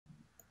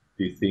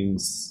the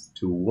things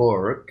to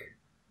work,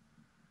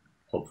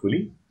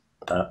 hopefully.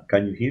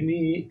 Can you hear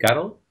me,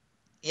 Carol?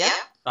 Yeah.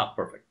 Ah,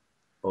 perfect.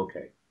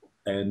 Okay.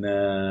 And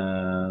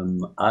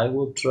I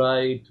will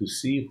try to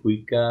see if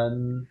we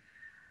can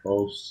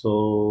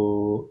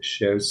also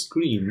share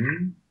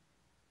screen.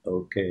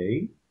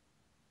 Okay.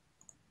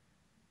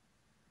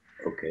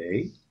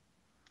 Okay.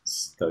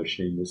 Start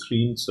sharing the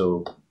screen.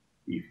 So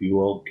if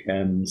you all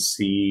can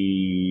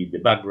see the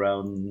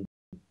background,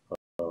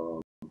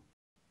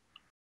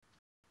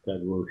 that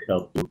will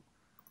help you.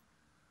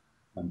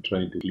 I'm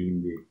trying to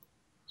clean the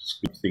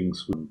screen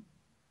things when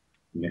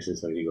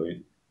necessary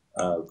going.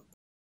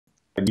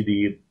 Can you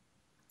see it?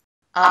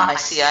 I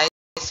see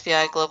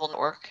ISPI Global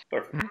Network.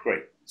 Perfect.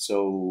 Great.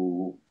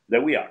 So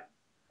there we are.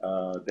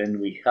 Then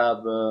we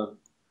have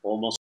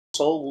almost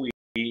all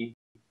we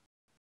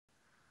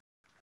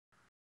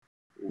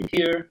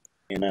here,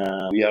 and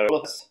we are all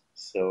of us.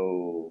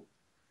 So,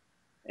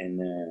 and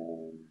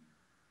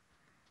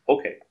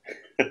okay,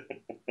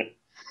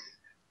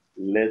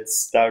 let's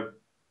start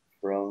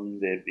from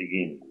the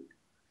beginning.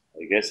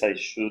 I guess I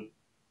should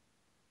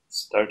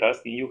start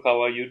asking you,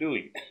 how are you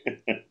doing?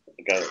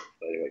 Got it,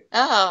 by the way.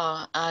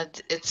 Oh,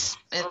 it's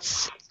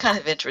kind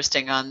of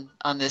interesting on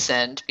this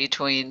end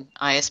between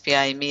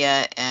ISPI,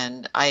 MIA,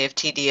 and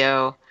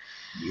IFTDO.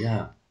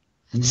 Yeah.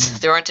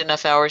 There aren't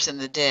enough hours in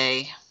the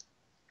day.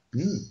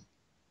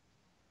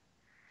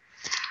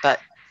 But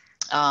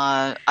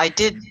I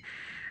did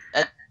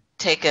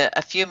take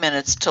a few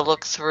minutes to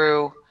look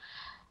through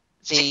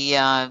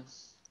the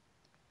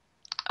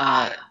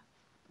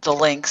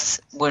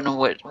links, one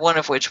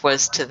of which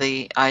was to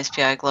the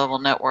ISPI Global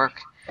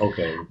Network.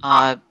 Okay.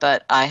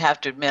 But I have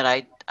to admit,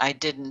 I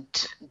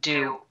didn't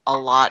do a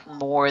lot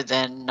more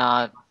than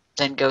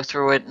go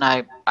through it,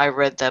 and I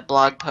read the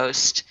blog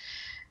post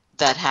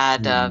that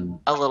had a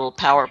little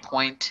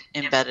PowerPoint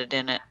embedded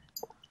in it.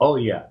 Oh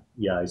yeah,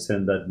 yeah. I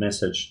sent that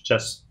message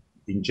just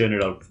in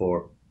general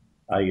for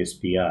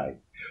ISPI.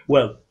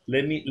 Well,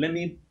 let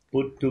me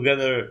put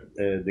together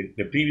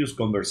the previous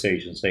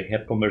conversations. I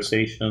had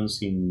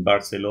conversations in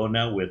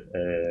Barcelona with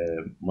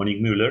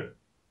Monique Muller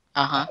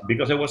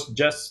because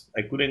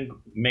I couldn't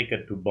make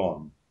it to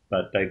Bonn,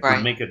 but I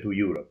could make it to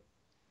Europe.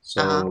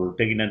 So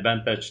taking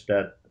advantage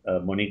that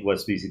Monique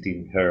was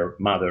visiting her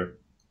mother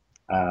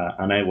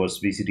and I was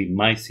visiting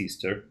my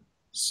sister.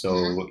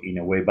 So in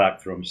a way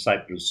back from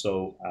Cyprus,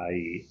 so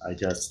I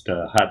just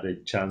had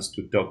the chance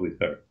to talk with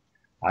her.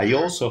 I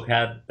also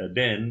had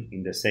then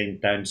in the same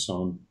time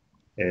zone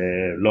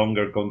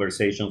longer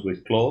conversations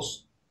with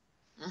Klaus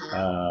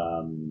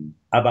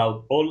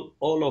about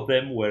all of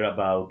them were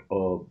about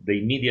the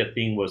immediate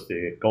thing was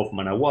the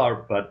Kaufman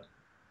Award, but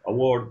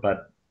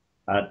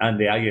and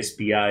the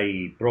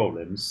ISPI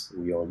problems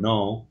we all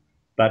know,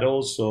 but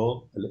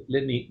also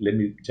let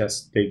me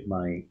just take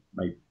my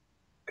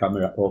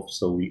camera off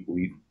so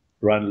we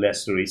run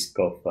less risk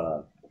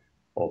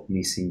of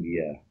missing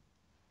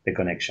the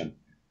connection.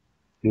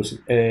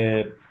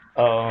 The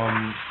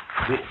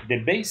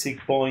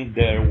basic point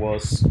there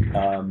was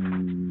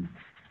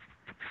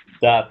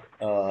that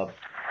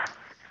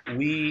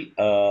we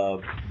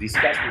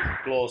discussed with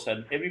Klaus,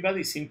 and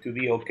everybody seemed to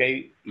be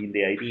okay in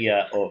the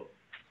idea of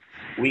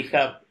we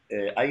have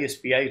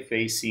ISPI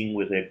facing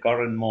with the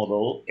current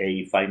model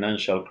a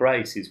financial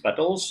crisis, but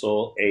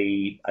also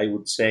I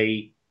would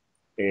say,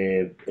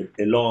 a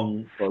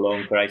long,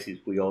 prolonged crisis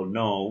we all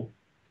know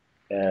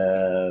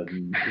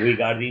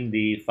regarding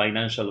the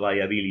financial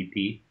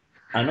viability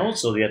and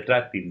also the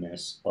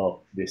attractiveness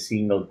of the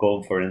single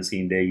conference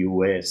in the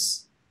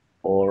US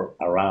or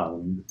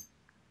around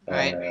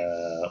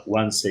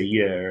once a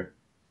year.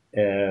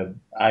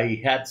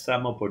 I had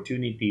some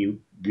opportunity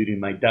during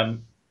my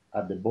time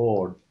at the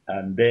board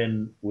and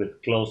then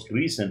with Klaus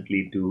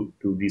recently to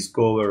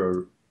discover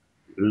or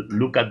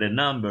look at the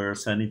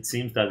numbers, and it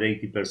seems that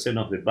 80%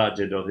 of the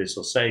budget of the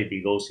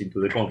society goes into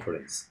the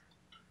conference.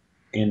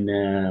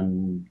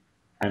 And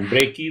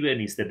break even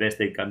is the best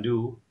they can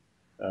do,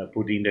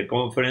 putting the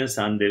conference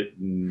and the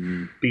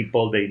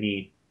people they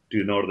need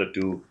in order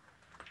to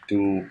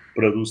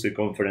produce the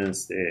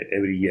conference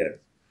every year.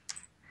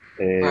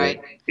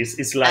 Right.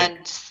 It's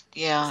like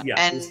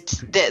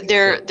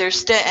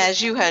there's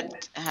as you had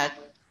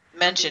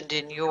mentioned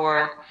in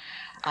your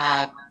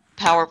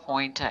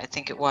PowerPoint, I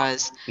think it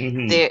was,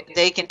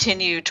 they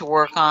continue to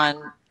work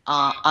on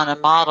a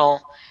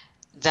model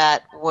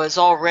that was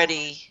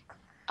already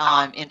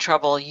in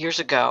trouble years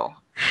ago.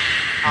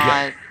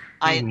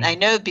 I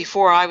know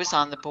before I was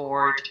on the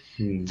board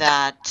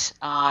that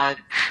I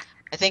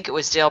think it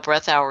was Dale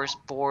Brethauer's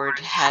board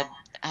had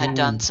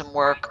done some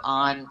work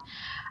on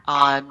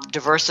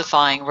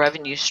diversifying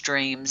revenue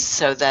streams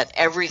so that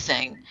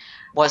everything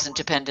wasn't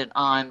dependent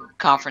on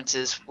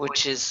conferences,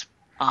 which is,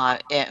 I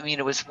mean,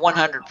 it was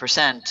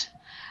 100%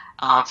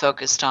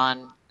 focused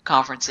on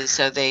conferences.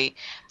 So they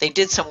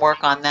did some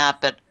work on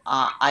that, but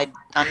I'm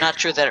not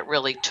sure that it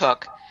really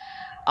took.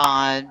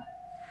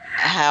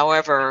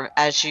 However,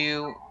 as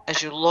you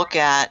look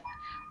at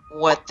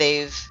what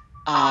they've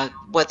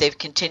what they've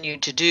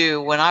continued to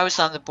do. When I was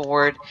on the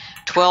board,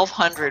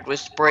 1,200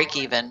 was break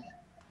even,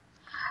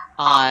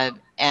 Yeah.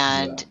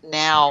 and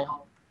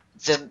now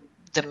the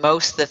the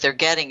most that they're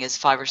getting is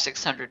 500 or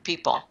 600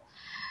 people,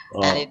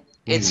 and Oh.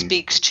 it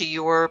speaks to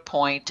your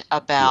point Yes.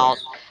 about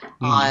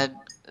Mhm.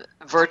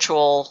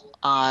 virtual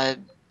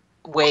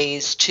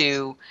ways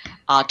to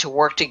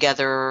work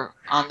together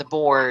on the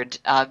board,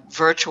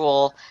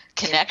 virtual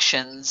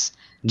connections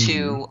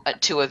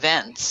Mhm. to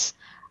events,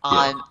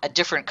 Yes.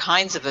 different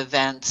kinds of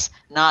events,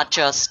 not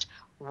just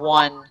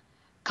one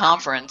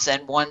conference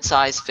and one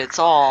size fits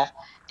all.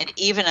 And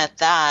even at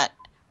that,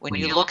 when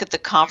you look at the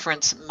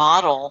conference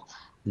model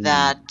Mhm.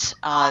 that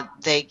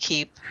they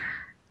keep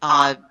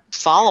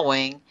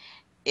following,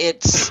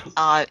 it's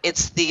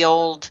the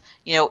old,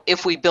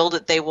 if we build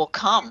it, they will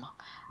come,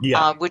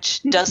 Yeah.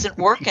 which doesn't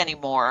work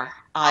anymore.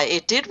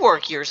 It did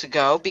work years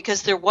ago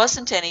because there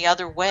wasn't any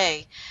other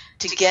way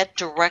to get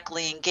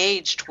directly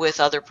engaged with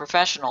other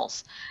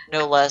professionals,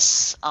 no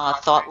less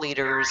thought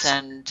leaders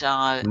and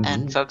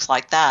Mhm. folks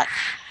like that.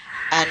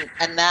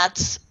 And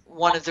that's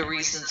one of the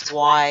reasons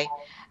why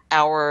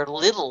our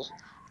little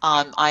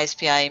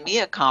ISPI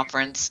EMEA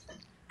conference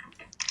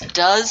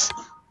does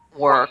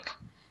work,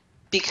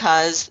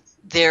 because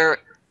there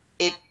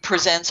it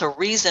presents a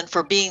reason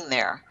for being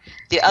there.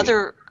 The Yeah.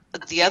 other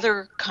the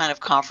other kind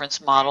of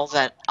conference model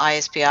that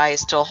ISPI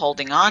is still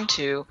holding on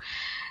to,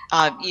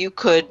 you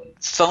could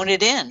phone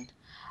it in.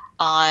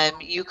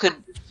 You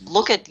could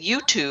look at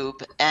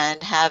YouTube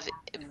and have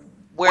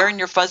wearing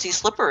your fuzzy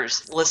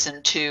slippers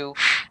listen to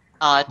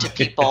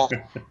people,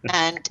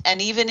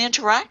 and even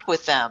interact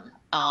with them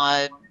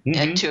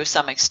Mhm. to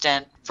some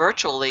extent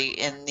virtually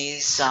in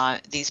these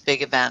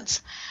big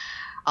events.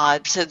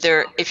 So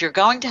there, if you're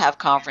going to have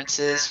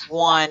conferences,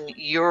 one,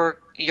 your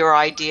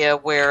idea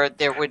where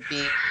there would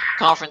be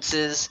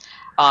conferences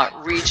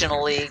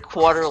regionally,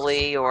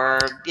 quarterly, or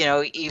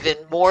even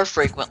more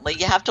frequently,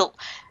 you have to.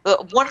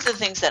 One of the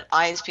things that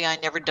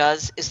ISPI never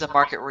does is the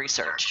market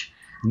research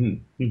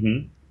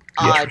Mhm.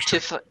 Yeah.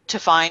 to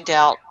find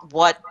out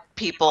what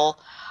people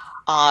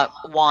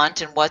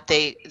want and what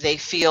they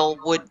feel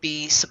would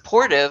be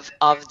supportive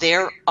of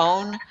their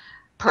own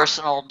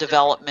personal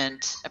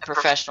development and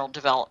professional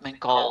development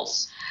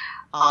goals.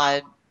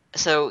 Uh,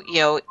 so,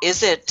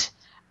 is it,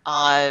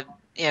 uh,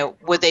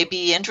 would they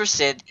be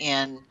interested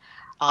in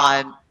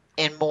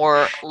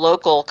more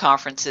local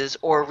conferences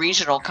or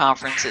regional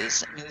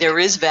conferences? I mean, there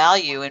is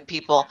value in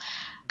people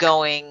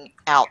going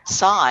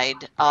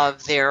outside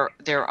of their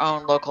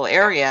own local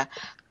area,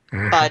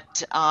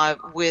 but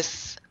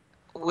with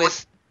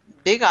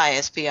big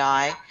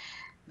ISPI,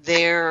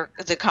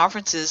 the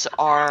conferences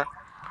are,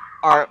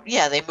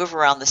 yeah, they move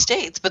around the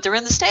states, but they're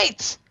in the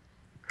states,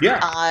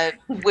 Yeah.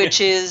 which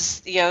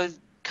is,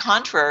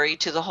 contrary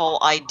to the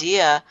whole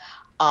idea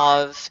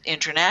of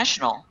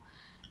international.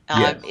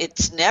 Yes.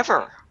 It's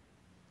never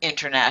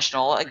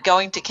international.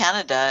 Going to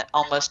Canada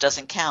almost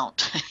doesn't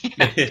count,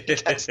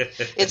 because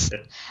it's,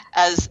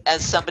 as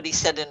somebody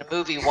said in a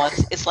movie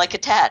once, it's like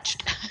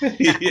attached. So,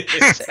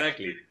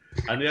 Exactly.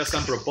 And there are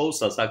some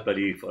proposals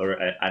actually for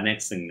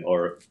annexing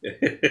or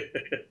yeah,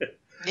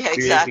 creating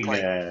exactly,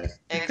 a.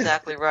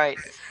 exactly right.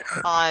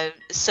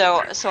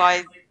 So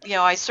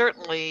I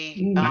certainly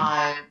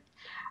Mhm.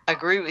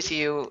 agree with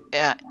you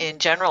in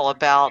general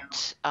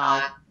about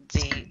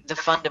the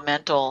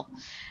fundamental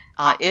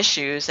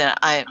issues, and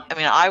I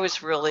mean, I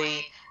was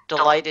really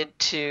delighted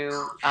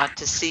to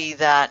see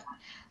that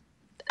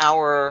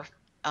our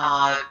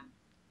uh,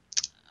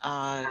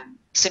 uh,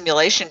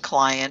 simulation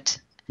client,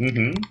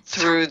 Mhm.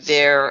 through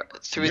their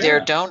Yeah.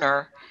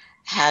 donor,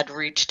 had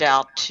reached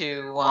out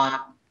to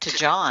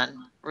John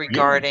Yeah.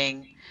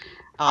 regarding.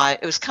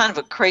 It was kind of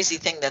a crazy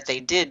thing that they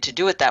did to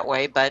do it that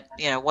way, but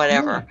Yeah.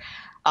 whatever.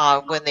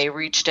 When they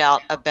reached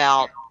out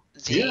about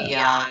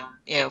Yeah.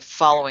 the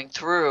following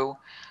through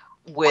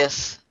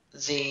with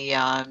the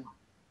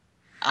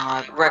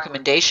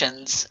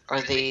recommendations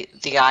or the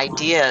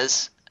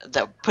ideas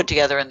that put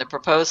together in the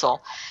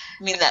proposal.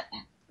 I mean, that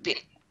the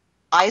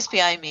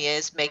ISPI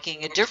is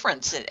making a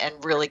difference and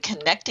really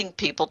connecting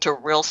people to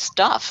real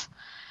stuff,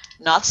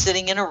 not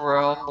sitting in a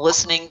room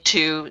listening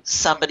to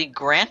somebody,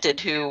 granted,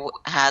 who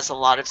has a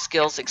lot of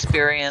skills,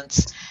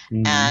 experience,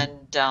 Mhm.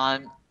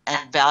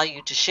 and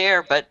value to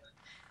share, but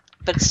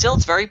still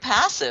it's very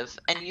passive,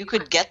 and you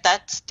could get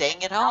that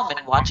staying at home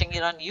and watching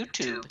it on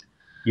YouTube.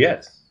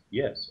 Yes,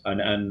 yes,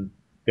 and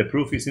the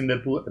proof is in the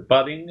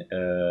pudding.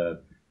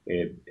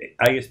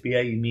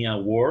 ISPI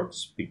EMEA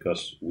works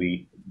because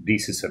we.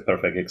 This is a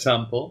perfect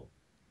example.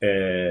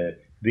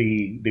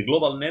 The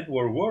global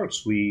network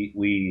works. We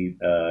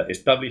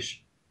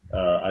establish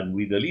and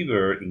we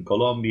deliver in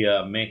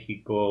Colombia,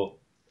 Mexico.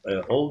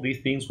 All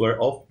these things were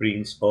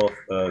offerings of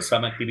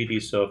some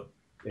activities of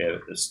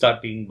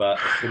starting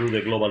through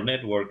the global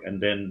network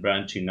and then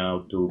branching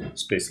out to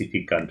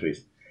specific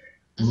countries.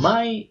 Hmm.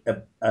 My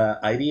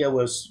idea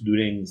was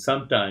during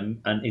some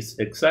time, and it's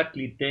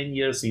exactly 10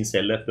 years since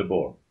I left the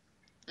board.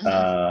 Hmm.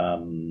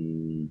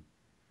 Um,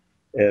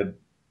 uh,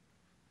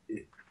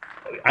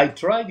 I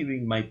tried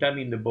during my time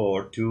in the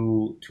board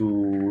to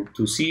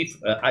see if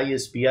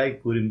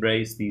ISPI could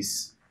embrace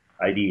these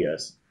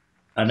ideas,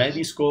 and I Mhm.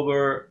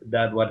 discovered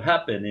that what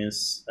happened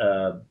is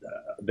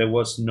there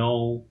was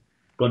no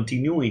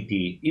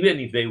continuity, even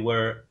if they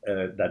were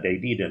that they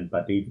didn't,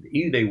 but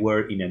if they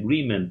were in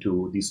agreement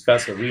to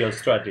discuss a real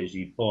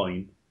strategy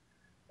point,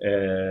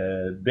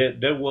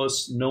 there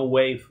was no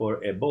way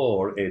for a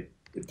board, a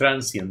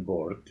transient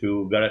board,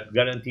 to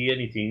guarantee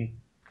anything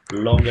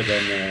longer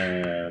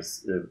than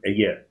a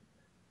year.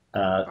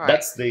 Right.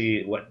 That's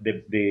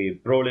the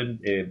problem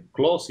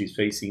Klaus is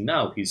facing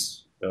now.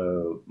 He's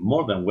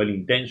more than well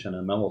intentioned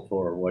and now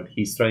for what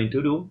he's trying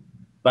to do,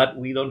 but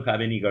we don't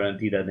have any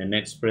guarantee that the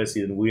next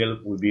president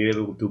will be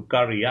able to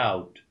carry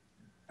out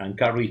and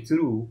carry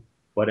through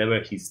whatever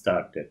he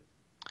started.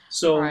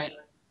 So Right.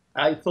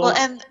 I Well, thought,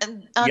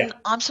 and yeah,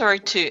 I'm sorry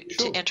to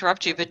sure,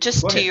 interrupt you, but go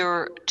just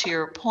ahead. to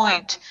your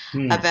point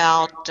Hmm.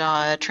 about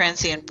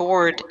transient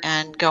board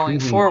and going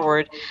Mhm.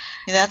 forward,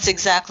 that's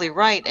exactly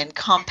right. And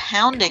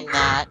compounding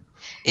that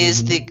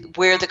is the Mhm.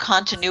 where the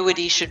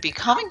continuity should be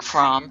coming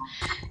from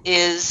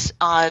is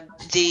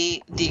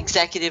the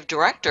executive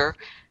director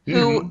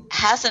who Mhm.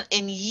 hasn't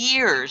in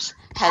years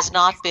has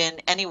not been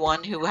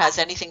anyone who has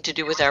anything to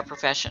do with our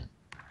profession.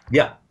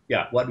 Yeah,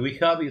 yeah. What we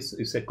have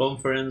is a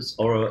conference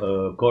or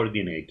a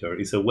coordinator.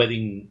 It's a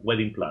wedding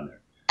planner.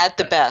 At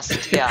the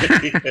best, yeah,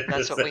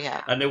 that's Yes. what we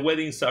have. And the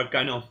weddings are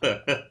kind of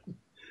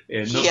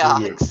not so Yeah,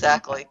 good.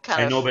 exactly.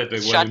 Kind I of know better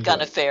wedding shotgun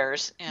plan.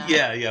 affairs. Yeah.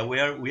 Yeah, yeah.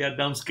 We are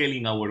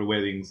downscaling our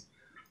weddings.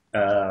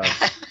 Uh,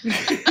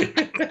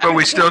 But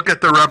we still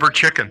get the rubber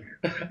chicken.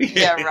 Yeah,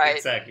 yeah, right.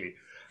 exactly.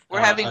 We're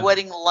having And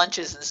wedding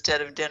lunches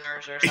instead of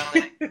dinners or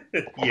something.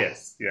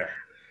 yes, yeah.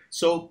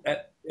 So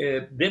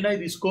then I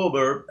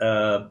discovered,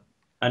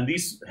 and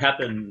this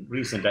happened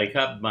recent. I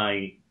have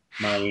my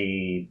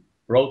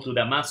road to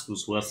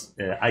Damascus was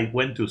I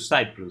went to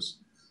Cyprus,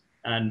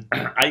 and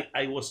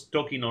I was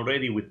talking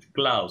already with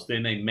Klaus.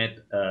 Then I met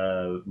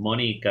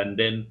Monique, and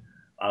then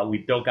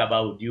we talk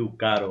about you,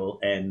 Carol,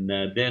 and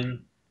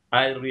then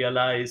I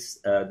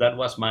realized that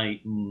was my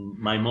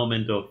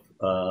moment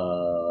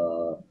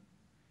of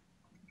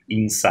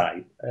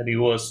insight, and it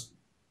was,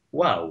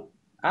 wow.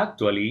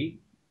 Actually,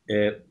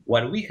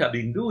 what we have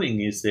been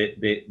doing is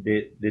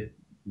the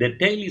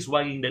tail is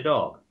wagging the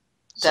dog.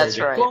 So That's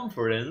the right.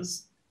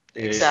 conference,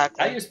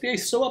 Exactly. ISPI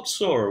is so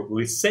absorbed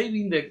with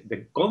saving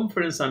the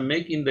conference and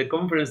making the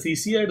conference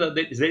this year that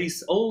there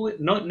is always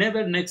not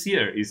never next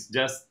year. It's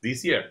just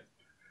this year.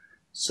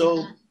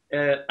 So Hmm.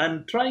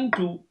 and trying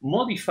to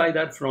modify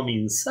that from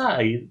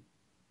inside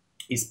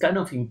is kind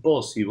of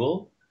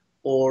impossible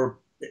or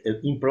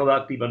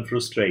unproductive and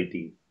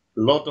frustrating.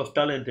 A lot of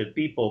talented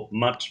people,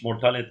 much more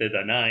talented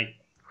than I,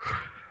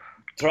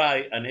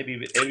 try, and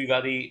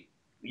everybody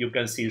you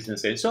can see is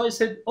insane. So I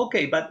said,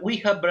 okay, but we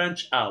have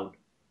branched out.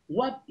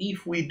 What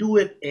if we do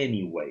it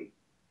anyway?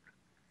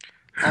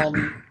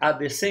 And at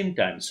the same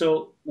time,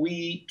 so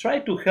we try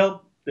to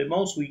help the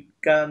most we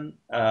can,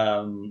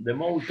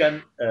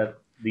 the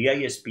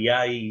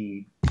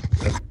ISPI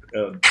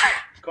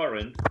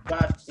current,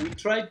 but we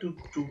try to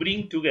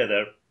bring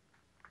together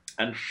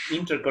and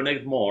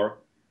interconnect more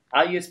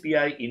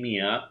ISPI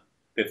EMEA,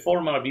 the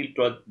former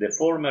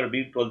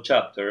virtual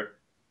chapter,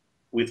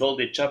 with all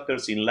the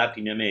chapters in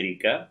Latin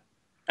America,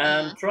 Hmm.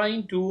 and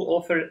trying to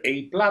offer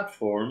a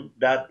platform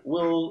that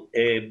will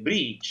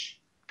bridge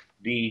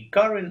the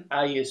current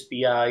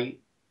ISPI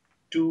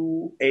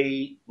to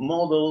a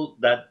model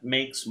that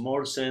makes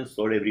more sense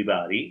for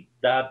everybody,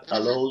 that Hmm.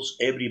 allows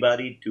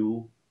everybody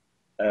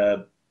uh,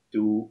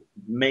 to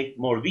make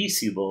more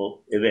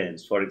visible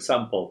events. For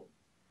example,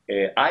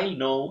 I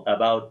know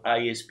about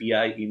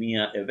ISPI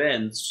EMEA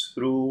events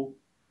through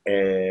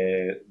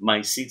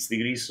my 6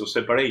 degrees of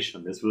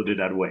separation. Let's put it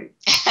that way.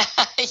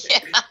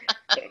 Yeah.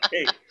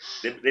 Okay,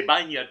 the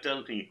vineyard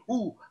tells me,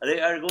 "Ooh, they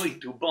are going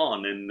to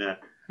Bonn, and or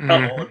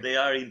Mhm. they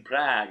are in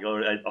Prague."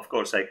 Or of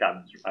course, I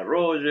have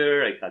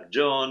Roger, I have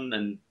John,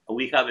 and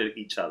we have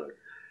each other.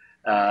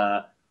 Right.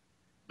 Uh,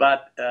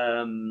 but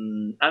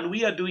and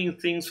we are doing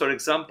things, for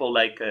example,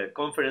 like a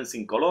conference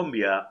in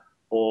Colombia,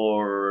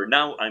 or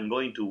now I'm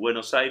going to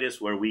Buenos Aires,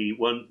 where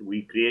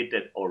we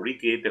created or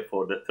recreated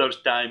for the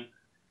first time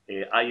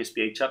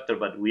ISPA chapter,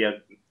 but we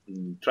are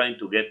trying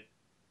to get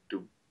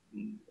to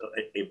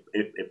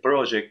a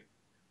project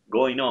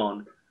going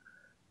on.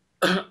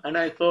 And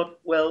I thought,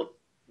 well,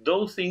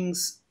 those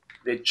things,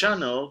 the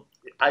channel,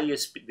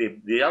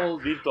 ISP, the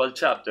old virtual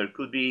chapter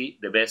could be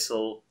the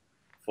vessel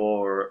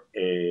for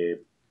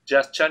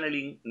just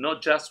channeling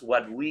not just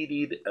what we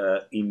did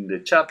in the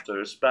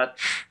chapters, but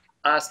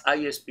as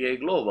ISPA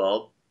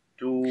Global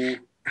to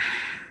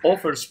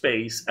offer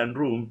space and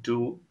room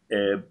to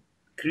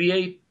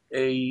create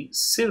a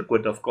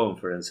circuit of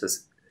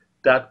conferences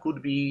that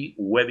could be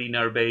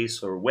webinar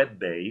based or web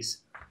based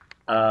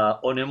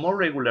on a more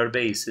regular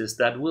basis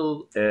that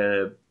will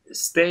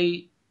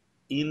stay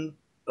in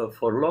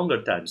for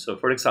longer time. So,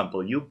 for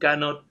example, you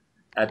cannot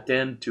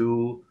attend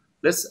to,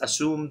 let's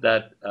assume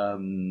that,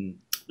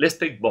 let's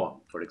take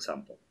Bonn, for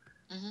example.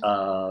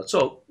 Hmm.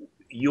 So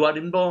you are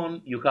in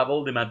Bonn, you have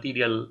all the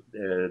material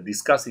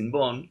discussed in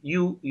Bonn.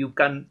 You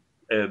can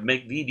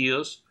make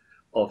videos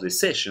of the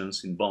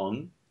sessions in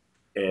Bonn,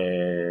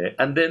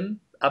 and then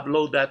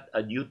upload that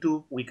at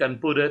YouTube. We can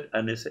put it,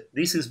 and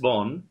this is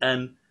Bonn.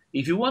 And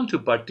if you want to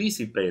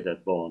participate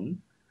at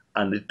Bonn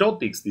and the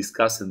topics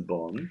discussed in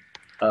Bonn,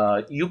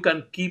 you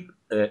can keep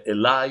a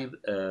live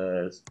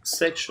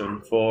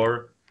section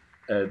for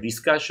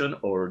discussion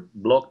or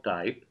blog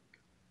type,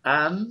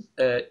 and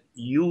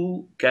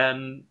you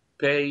can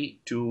pay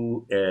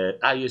to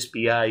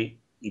ISPI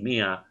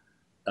EMEA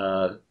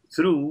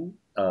through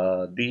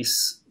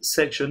this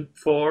section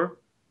for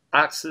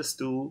access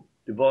to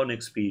the Bonn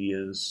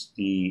experience,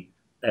 the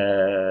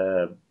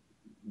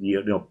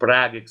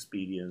Prague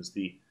experience,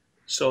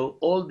 so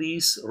all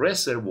these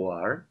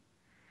reservoir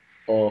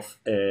of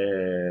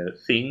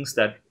things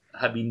that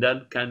have been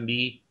done can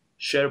be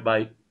shared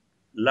by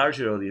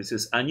larger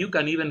audiences, and you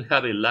can even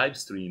have a live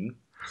stream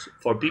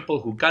for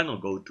people who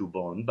cannot go to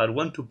Bonn but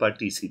want to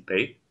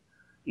participate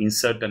in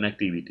certain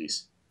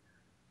activities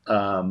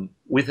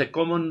with a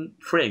common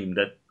frame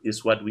that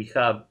is what we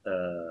have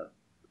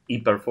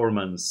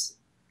e-performance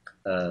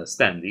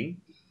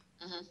standing.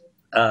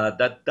 Mhm.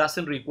 That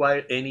doesn't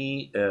require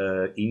any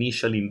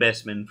initial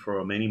investment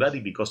from anybody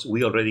because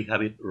we already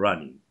have it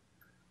running.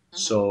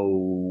 So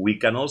we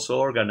can also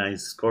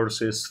organize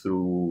courses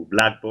through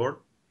Blackboard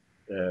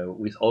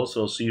with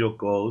also zero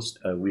cost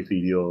with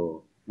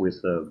video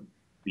with the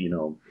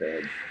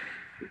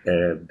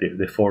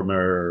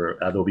former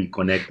Adobe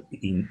Connect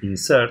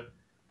insert.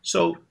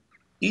 So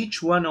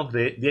each one of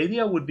the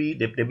idea would be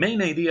the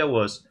main idea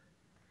was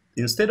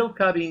instead of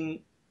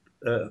having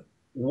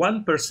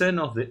 1%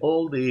 of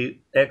all the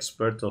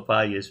experts of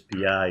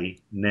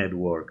ISPI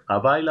network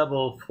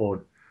available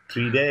for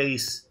 3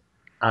 days,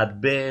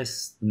 at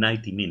best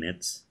 90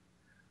 minutes,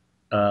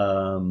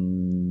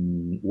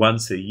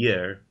 once a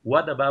year.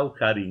 What about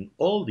having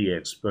all the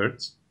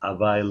experts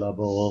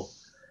available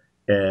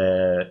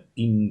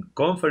in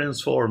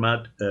conference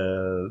format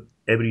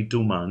every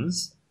 2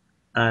 months,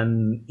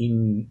 and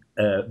in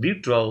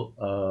virtual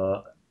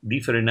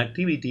different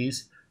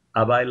activities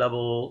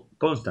available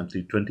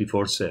constantly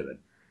 24/7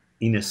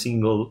 in a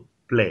single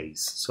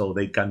place, so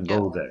they can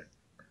go there.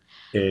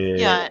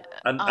 Yeah.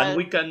 And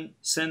we can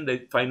send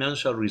the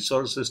financial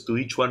resources to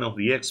each one of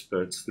the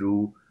experts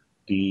through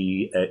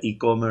the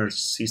e-commerce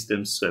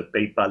systems,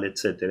 PayPal,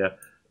 etc.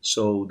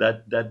 So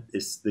that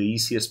is the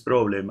easiest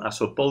problem,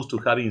 as opposed to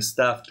having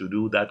staff to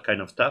do that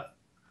kind of stuff.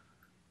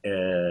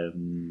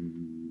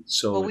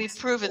 So Well, we've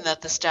proven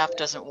that the staff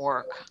doesn't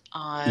work.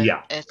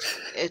 Yeah.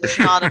 It's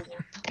not a,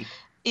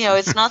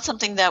 it's not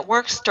something that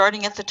works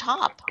starting at the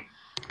top.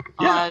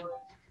 Yeah.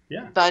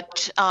 Yeah.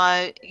 But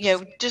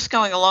just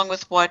going along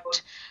with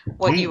what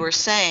you were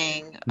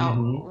saying,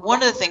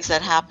 one of the things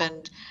that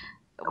happened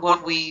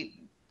when we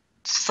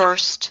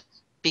first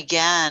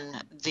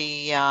began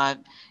the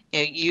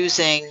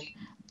using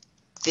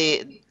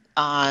the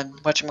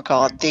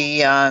whatchamacallit,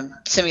 the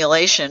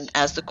simulation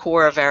as the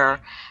core of our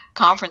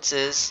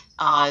conferences,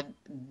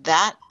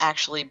 that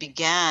actually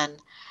began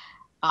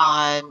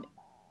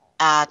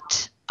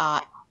at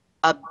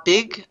a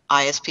big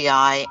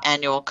ISPI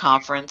annual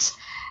conference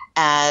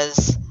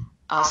as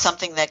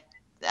something that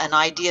an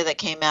idea that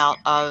came out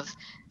of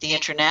the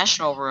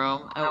international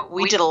room.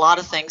 We did a lot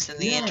of things in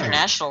the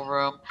international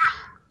room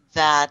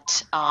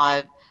that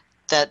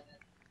that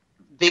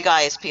big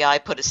ISPI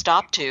put a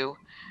stop to.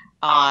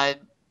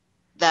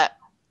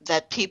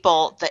 That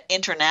people, the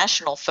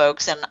international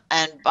folks,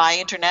 and by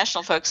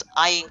international folks,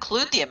 I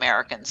include the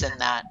Americans in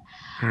that,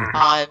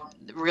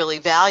 really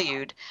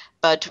valued.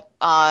 But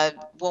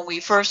when we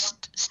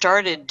first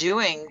started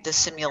doing the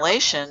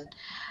simulation,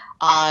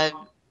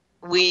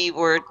 we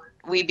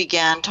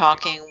began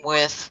talking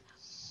with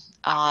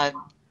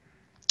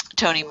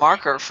Tony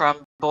Marker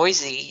from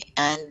Boise,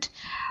 and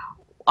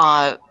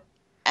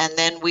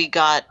then we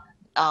got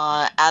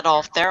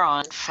Adolf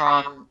Theron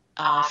from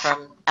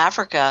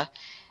Africa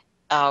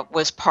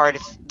was part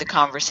of the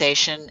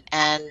conversation,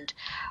 and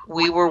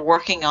we were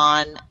working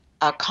on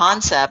a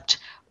concept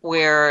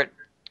where,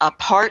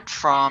 apart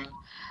from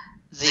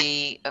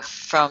a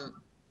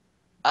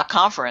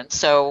conference,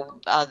 so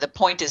the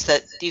point is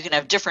that you can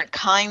have different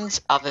kinds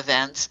of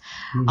events.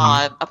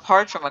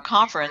 Apart from a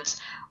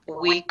conference,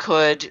 we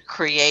could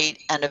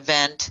create an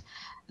event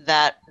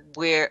that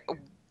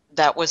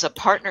was a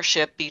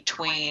partnership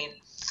between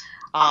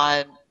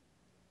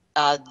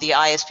the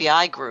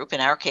ISPI group,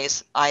 in our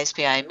case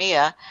ISPI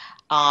EMEA,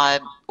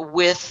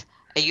 with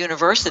a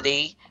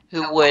university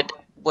who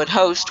would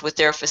host with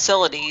their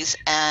facilities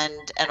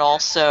and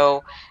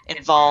also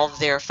involve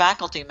their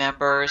faculty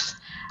members,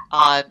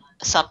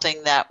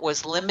 something that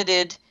was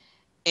limited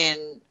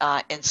in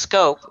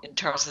scope in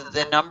terms of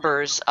the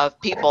numbers of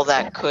people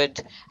that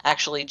could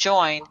actually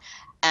join,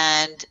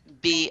 and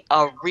be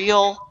a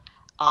real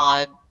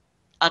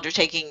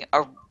undertaking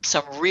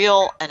some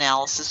real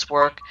analysis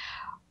work,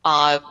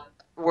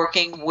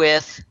 working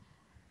with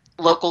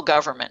local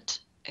government,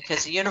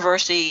 because the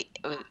university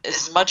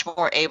is much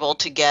more able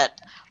to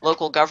get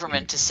local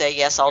government to say,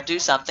 yes, I'll do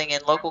something,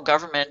 and local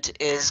government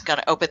is going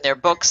to open their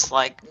books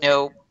like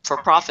no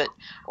for-profit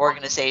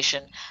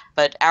organization.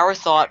 But our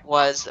thought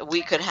was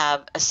we could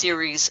have a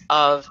series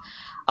of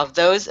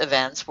those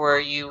events where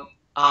you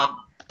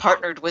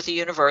partnered with a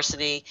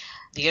university.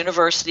 The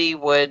university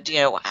would,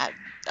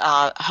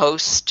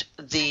 host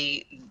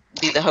be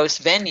the host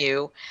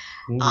venue,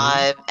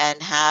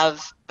 and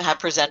have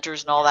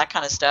presenters and all that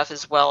kind of stuff,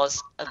 as well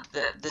as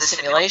the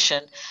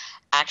simulation.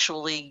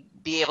 Actually,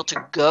 be able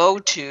to go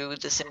to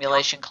the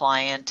simulation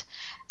client,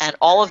 and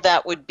all of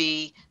that would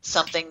be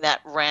something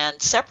that ran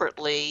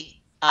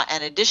separately,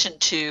 in addition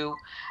to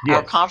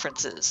our Yes.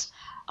 conferences.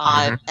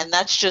 And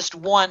that's just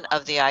one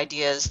of the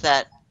ideas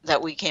that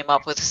we came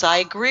up with. So I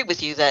agree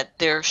with you that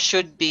there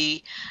should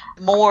be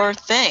more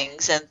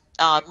things, and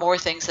more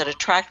things that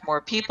attract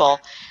more people.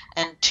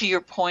 And to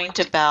your point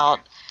about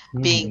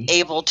being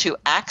able to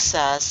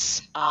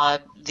access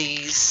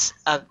these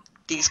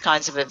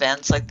kinds of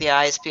events like the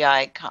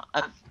ISPI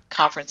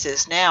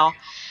conferences now,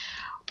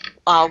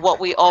 what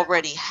we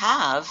already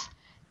have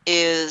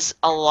is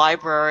a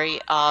library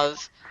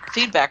of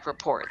feedback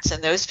reports,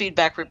 and those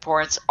feedback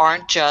reports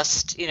aren't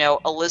just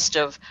a list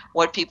of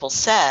what people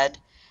said.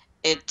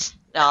 It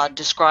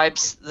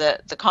describes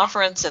the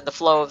conference and the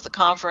flow of the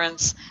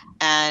conference,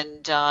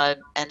 and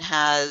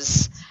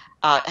has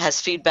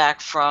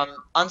feedback from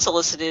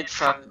unsolicited,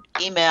 from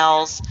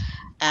emails,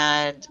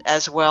 and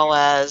as well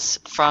as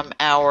from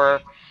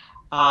our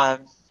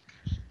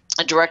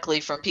directly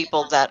from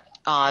people that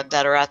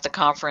are at the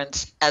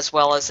conference, as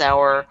well as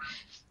our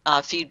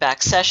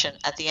feedback session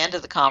at the end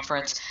of the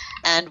conference.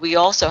 And we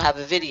also have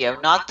a video,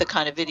 not the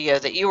kind of video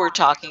that you were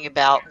talking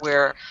about,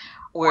 where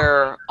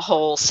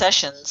whole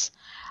sessions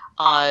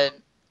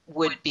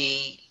would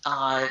be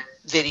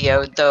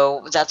videoed,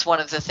 though that's one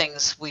of the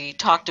things we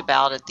talked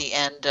about at the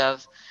end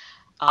of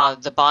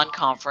the bond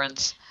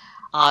conference.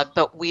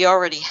 But we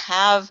already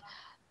have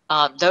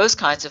those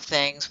kinds of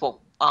things.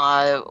 Well,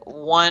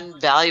 one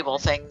valuable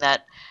thing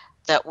that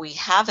we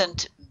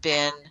haven't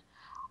been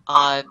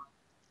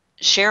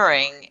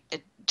sharing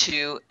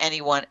to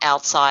anyone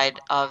outside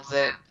of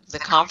the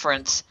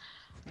conference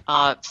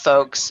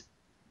folks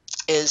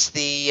is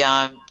the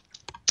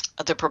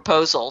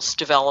proposals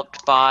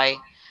developed by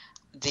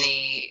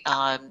the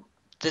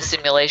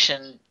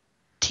simulation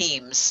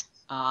teams,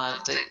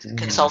 the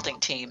consulting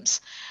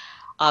teams.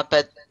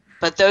 But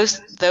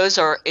those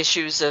are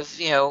issues of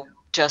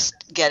just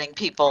getting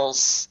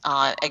people's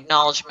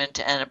acknowledgement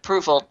and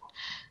approval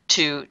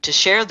to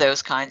share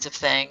those kinds of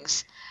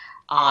things.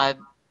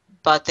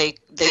 But they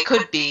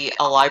could be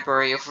a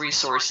library of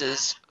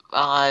resources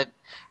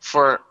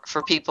for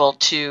people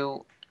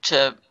to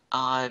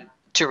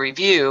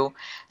review.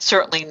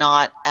 Certainly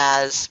not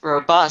as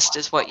robust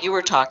as what you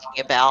were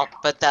talking about,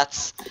 but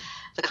that's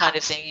the kind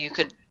of thing you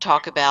could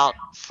talk about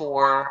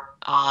for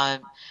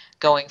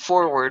going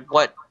forward.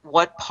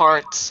 What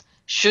parts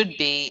should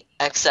be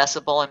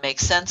accessible and make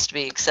sense to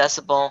be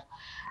accessible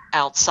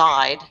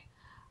outside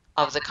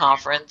of the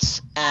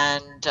conference,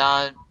 and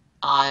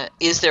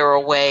is there a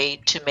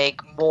way to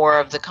make more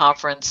of the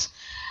conference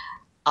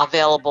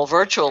available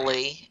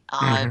virtually?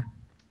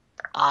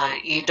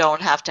 You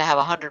don't have to have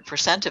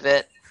 100% of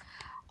it,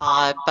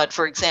 but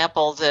for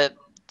example, the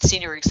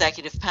senior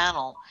executive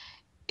panel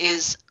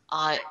is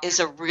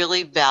a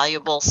really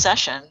valuable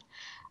session,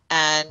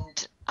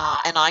 and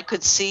I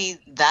could see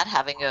that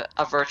having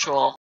a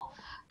virtual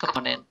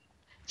component.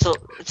 So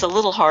it's a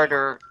little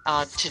harder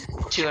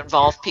to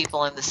involve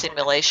people in the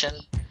simulation,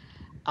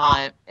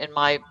 in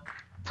my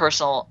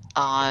personal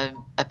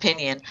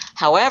opinion.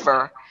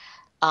 However,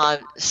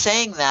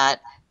 saying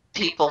that,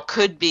 people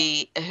could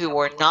be who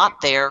were not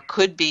there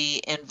could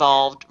be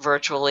involved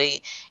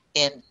virtually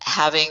in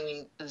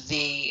having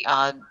the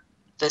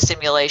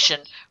simulation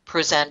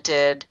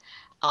presented,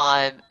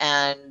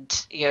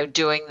 and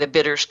doing the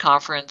bidders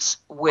conference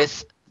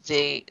with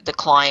the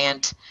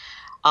client,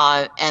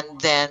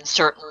 and then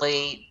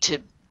certainly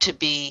to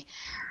be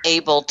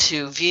able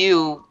to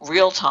view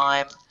real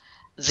time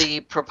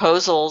the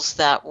proposals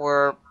that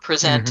were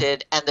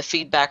presented and the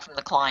feedback from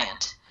the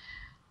client.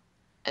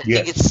 I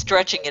think Yes. it's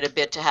stretching it a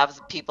bit to have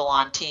the people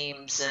on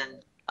teams,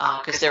 and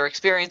because their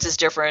experience is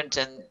different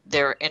and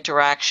their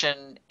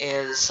interaction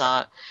is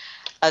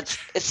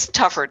it's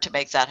tougher to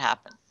make that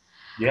happen.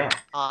 Yeah.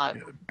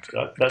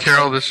 That's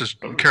Carol, this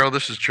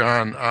is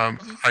John.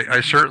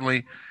 I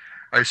certainly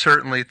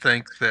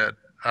think that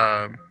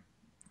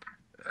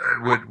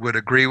would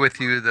agree with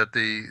you that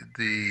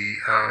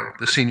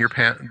the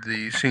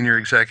senior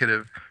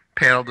executive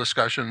panel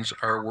discussions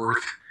are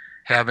worth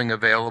having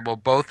available,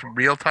 both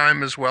real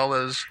time as well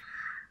as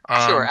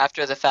Sure,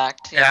 after the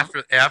fact. Yeah.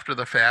 after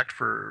the fact,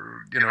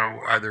 for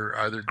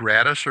either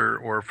gratis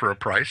or for a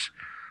price.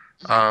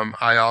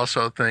 I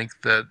also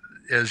think that,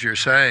 as you're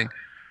saying,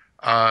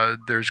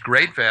 there's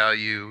great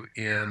value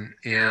in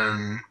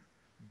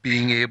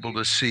being able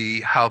to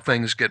see how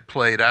things get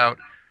played out,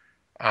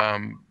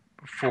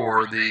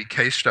 for the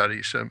case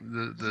study,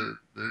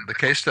 the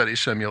case study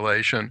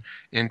simulation,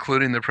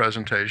 including the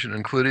presentation,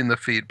 including the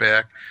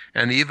feedback,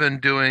 and even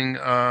doing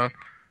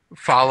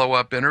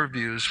follow-up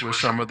interviews with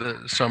some of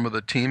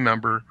the team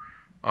member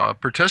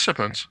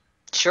participants.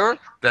 Sure.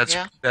 That's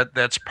Yeah.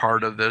 that's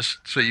part of this.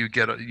 So you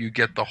get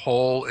the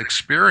whole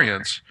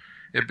experience.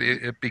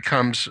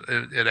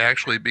 It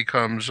actually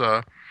becomes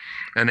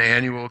an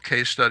annual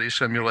case study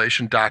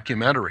simulation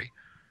documentary.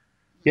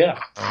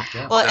 Yeah.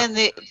 Well, and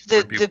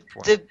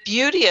the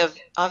beauty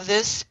of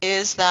this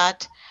is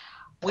that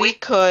we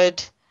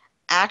could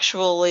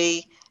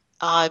actually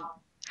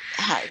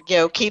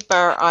keep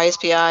our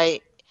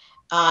ISPI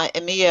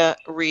EMEA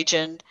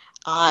region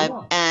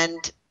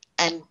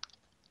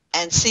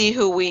and see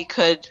who we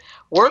could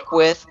work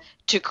with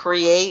to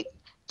create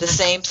the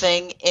same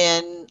thing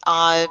in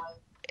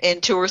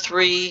 2 or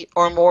 3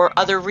 or more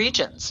other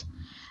regions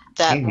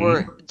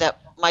that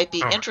might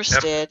be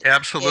interested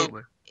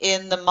absolutely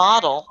in the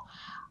model,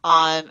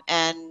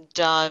 and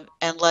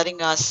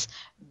letting us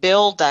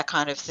build that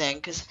kind of thing,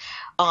 because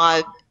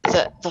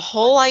the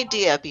whole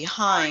idea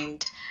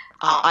behind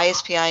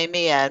ISPI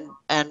EMEA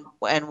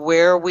and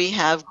where we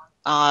have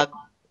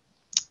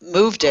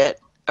moved it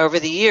over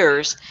the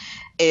years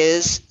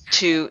is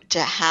to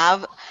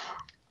have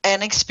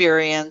an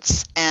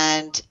experience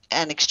and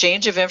an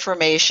exchange of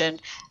information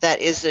that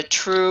is a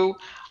true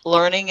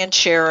learning and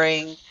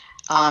sharing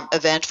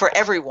event for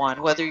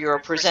everyone, whether you're a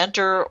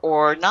presenter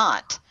or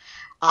not,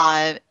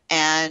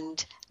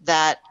 and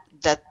that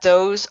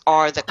those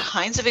are the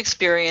kinds of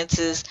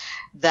experiences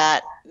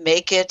that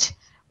make it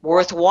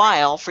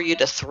worthwhile for you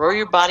to throw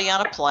your body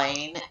on a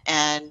plane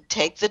and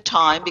take the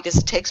time, because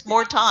it takes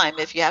more time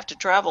if you have to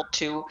travel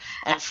to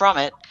and from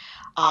it,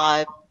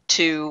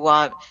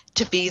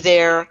 to be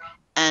there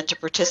and to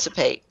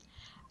participate.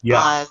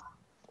 Yeah.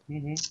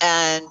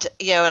 And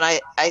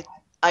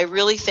I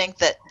really think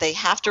that they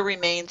have to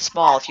remain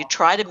small. If you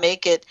try to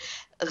make it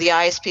the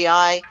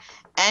ISPI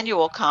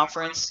annual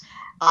conference,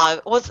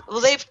 well,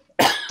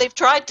 they've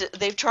tried to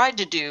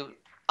do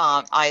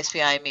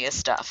ISPI EMEA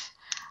stuff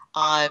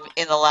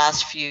in the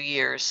last few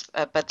years,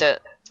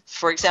 but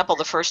for example,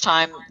 the first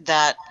time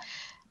that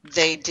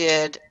they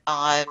did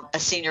a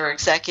senior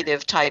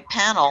executive type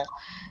panel,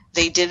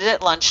 they did it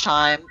at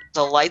lunchtime.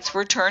 The lights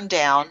were turned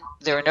down.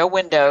 There were no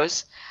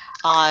windows.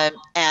 And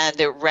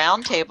the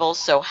round tables,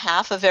 so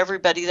half of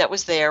everybody that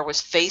was there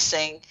was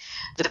facing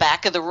the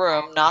back of the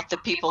room, not the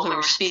people who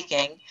were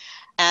speaking,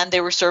 and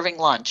they were serving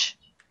lunch.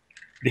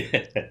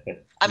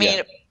 I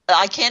mean,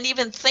 I can't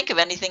even think of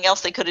anything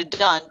else they could have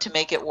done to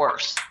make it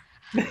worse.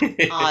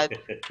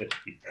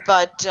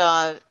 But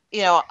I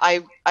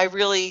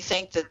really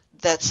think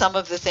that some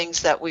of the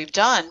things that we've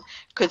done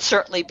could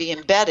certainly be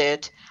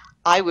embedded.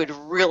 I would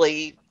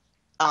really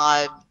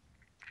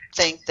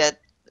think that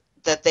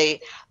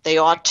they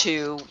ought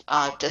to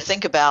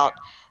think about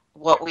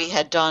what we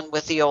had done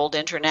with the old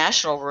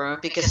international room,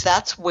 because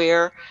that's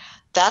where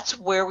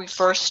we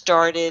first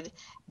started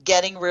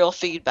getting real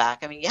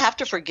feedback. I mean, you have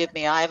to forgive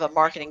me, I have a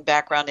marketing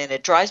background, and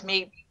it drives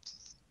me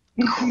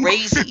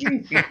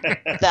crazy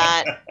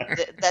that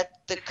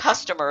the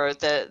customer,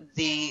 the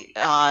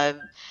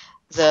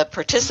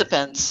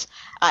participants,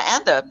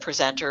 and the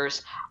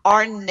presenters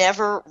are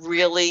never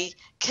really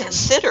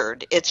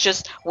considered. It's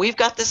just, we've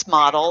got this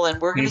model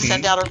and we're going to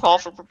send out our call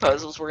for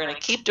proposals. We're going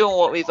to keep doing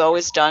what we've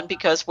always done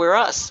because we're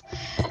us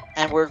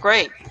and we're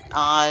great.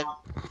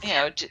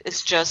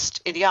 It's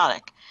just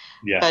idiotic.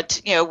 Yeah.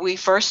 But we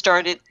first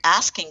started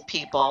asking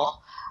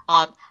people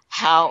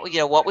how,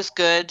 what was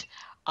good,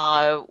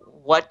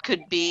 what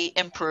could be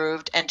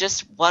improved, and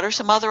just what are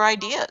some other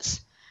ideas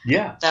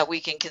that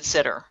we can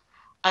consider.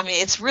 I mean,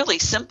 it's really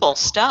simple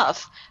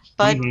stuff,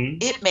 but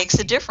it makes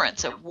a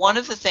difference. One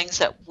of the things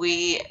that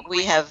we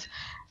have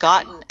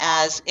gotten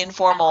as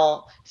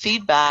informal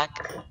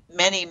feedback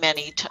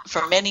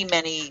for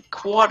many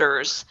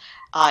quarters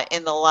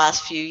in the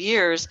last few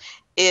years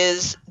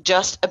is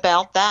just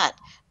about that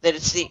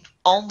it's the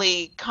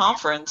only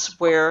conference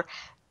where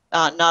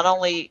not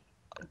only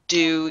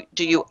do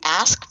you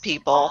ask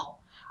people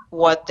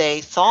what they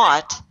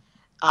thought,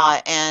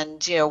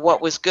 and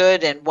what was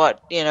good and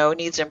what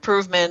needs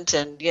improvement,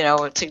 and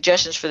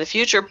suggestions for the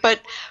future,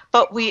 but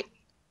we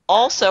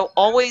also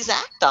always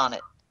act on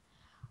it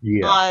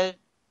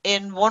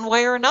in one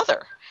way or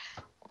another.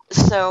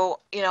 So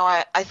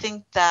I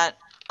think that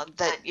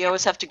you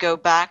always have to go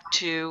back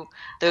to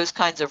those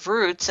kinds of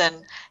roots, and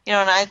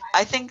and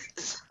I think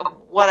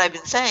what I've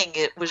been saying,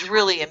 it was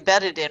really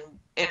embedded in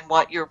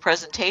what your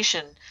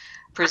presentation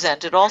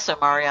presented also,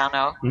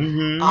 Mariano.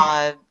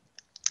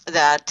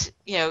 That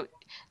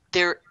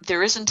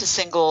there isn't a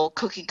single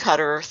cookie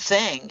cutter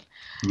thing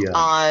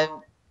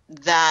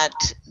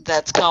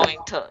that's going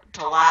to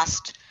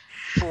last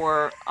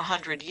for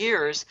 100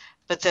 years,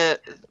 but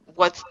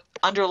what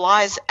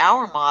underlies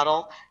our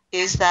model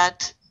is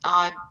that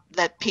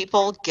that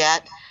people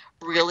get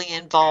really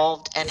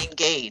involved and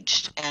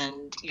engaged,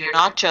 and you're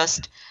not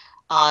just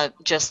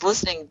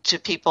listening to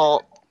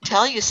people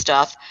tell you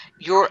stuff,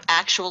 you're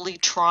actually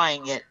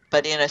trying it,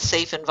 but in a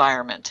safe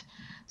environment.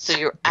 So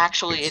you're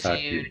actually, if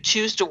you Exactly.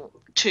 choose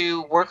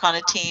to work on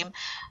a team,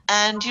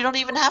 and you don't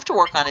even have to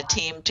work on a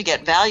team to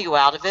get value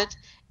out of it,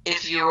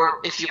 if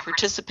you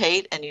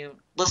participate and you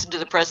listen to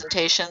the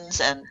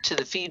presentations and to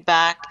the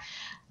feedback,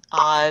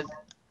 uh,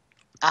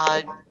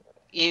 uh,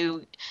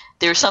 you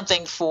there's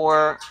something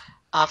for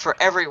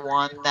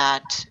everyone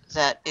that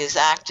is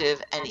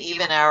active, and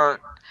even our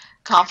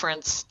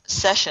conference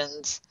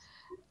sessions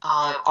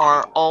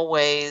are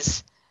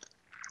always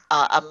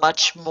a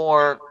much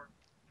more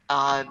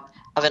uh,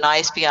 of an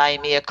ISPI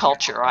EMEA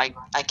culture. I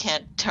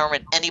can't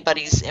determine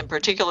anybody's in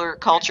particular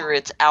culture.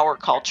 It's our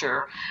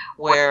culture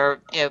where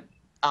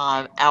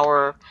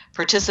our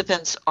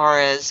participants are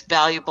as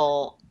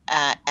valuable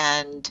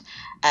and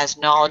as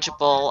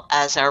knowledgeable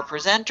as our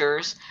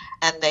presenters,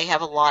 and they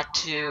have a lot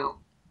to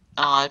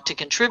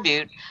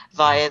contribute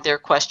via their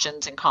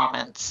questions and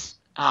comments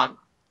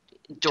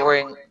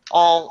during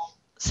all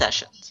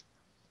sessions.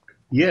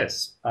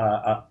 Yes,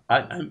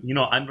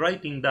 I'm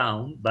writing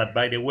down. But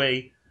by the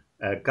way,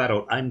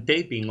 Carol, I'm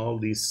taping all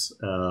this,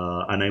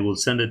 and I will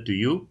send it to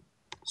you,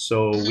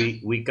 so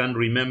Mhm. we can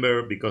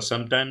remember, because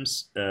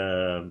sometimes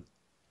there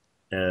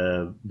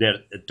are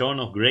a ton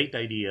of great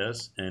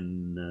ideas,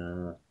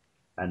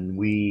 and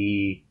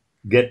we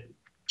get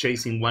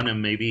chasing one,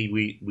 and maybe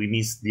we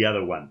miss the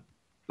other one.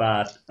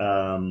 But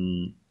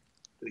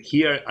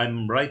here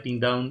I'm writing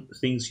down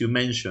things you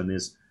mentioned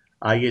is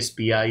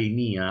ISPI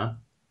EMEA.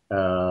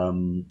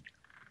 Um,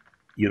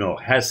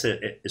 has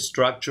a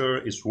structure,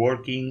 is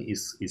working,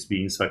 is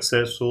being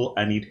successful,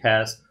 and it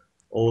has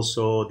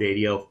also the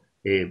idea of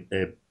a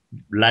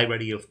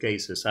library of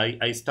cases.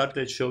 I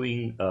started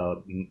showing,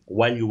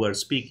 while you were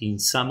speaking,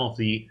 some of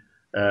the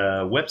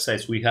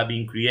websites we have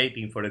been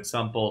creating. For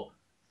example,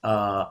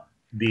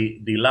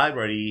 the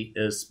library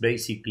is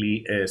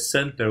basically a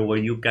center where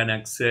you can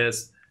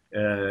access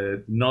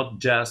not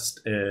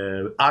just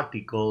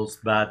articles,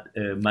 but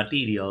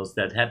materials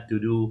that have to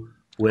do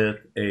with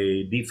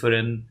a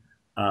different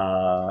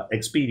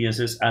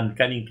experiences, and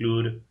can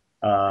include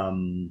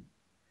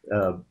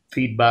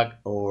feedback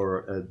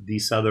or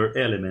these other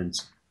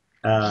elements.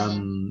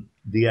 Mhm.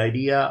 The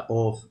idea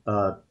of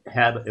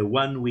have a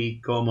 1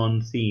 week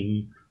common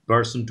theme,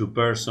 person to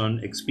person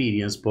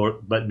experience,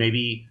 but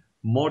maybe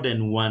more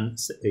than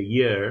once a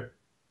year.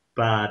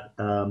 But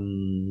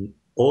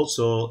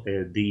also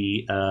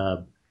the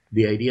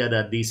idea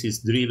that this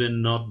is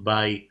driven not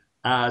by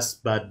us,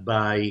 but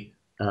by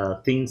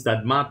things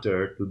that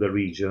matter to the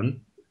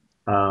region,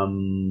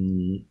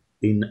 in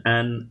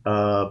and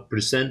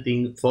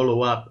presenting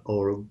follow up,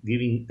 or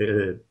giving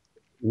a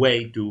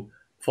way to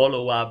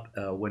follow up.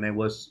 When I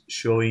was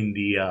showing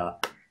the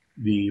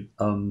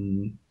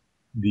um,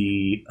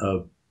 the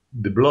uh,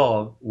 the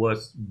blog,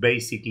 was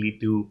basically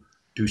to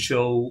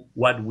show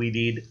what we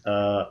did,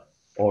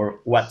 or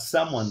what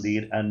someone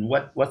did, and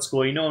what's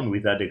going on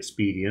with that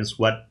experience.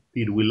 What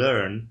did we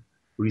learn?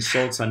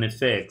 Results and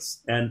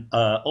effects, and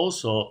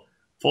also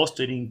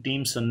fostering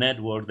teams and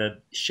network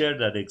that share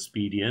that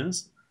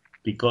experience,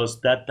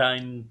 because that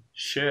time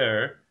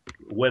share,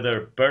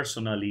 whether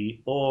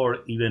personally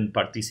or even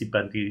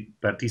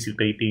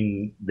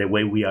participating the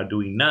way we are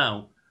doing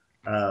now,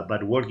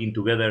 but working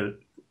together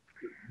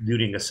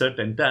during a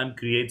certain time,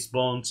 creates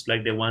bonds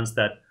like the ones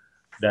that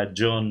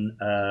John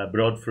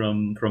brought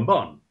from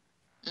Bonn.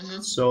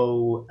 Mhm.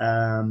 So,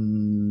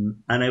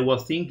 and I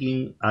was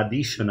thinking,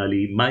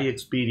 additionally, my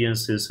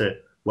experience is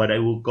what I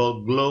would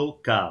call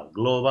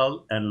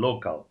global and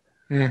local.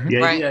 Hmm. The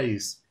Right. idea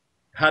is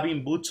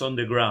having boots on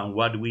the ground.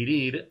 What we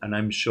did, and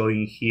I'm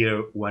showing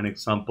here one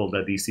example,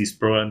 that this is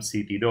Program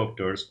City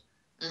Doctors.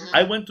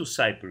 I Mhm. went to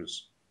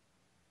Cyprus,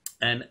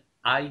 and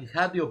I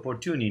had the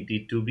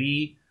opportunity to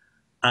be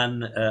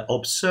an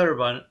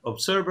observer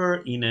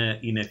in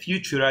a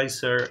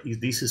futurizer.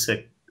 This is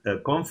a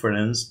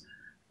conference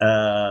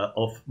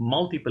of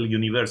multiple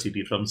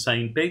universities from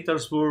St.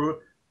 Petersburg,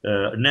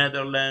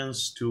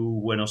 Netherlands, to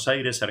Buenos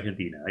Aires,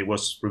 Argentina. I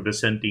was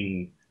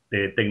representing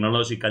the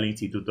Technological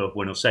Institute of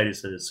Buenos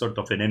Aires, a sort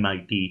of an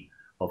MIT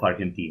of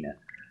Argentina,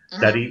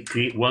 that Mhm.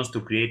 it wants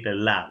to create a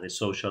lab, a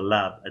social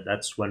lab.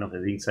 That's one of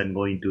the things I'm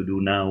going to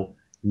do now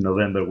in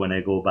November when I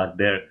go back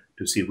there,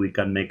 to see if we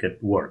can make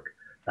it work,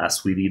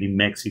 as we did in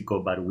Mexico,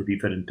 but with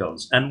different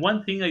tones. And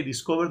one thing I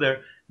discovered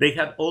there, they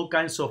had all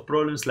kinds of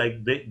problems,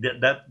 like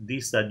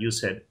that you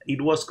said.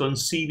 It was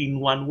conceived in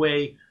one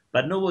way,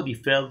 but nobody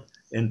felt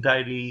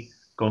entirely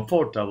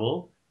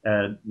comfortable.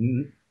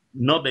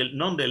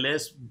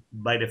 Nonetheless,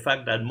 by the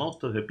fact that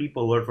most of the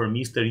people were from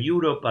Eastern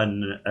Europe,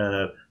 and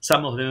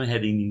some of them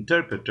had an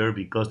interpreter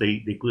because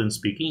they couldn't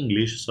speak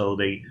English, so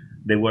they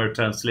were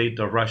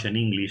translator Russian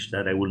English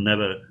that I will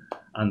never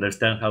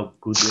understand. How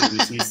could they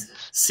resist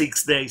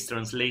 6 days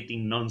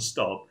translating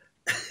nonstop?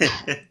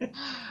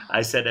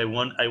 I said I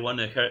want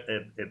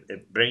a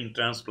brain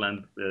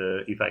transplant.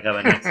 If I have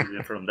an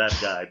accident from that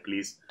guy,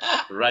 please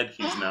write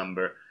his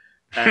number.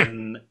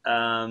 And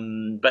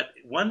but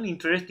one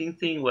interesting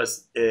thing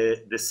was,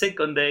 the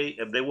second day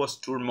there was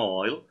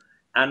turmoil,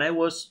 and I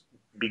was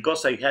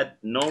because I had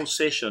no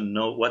session,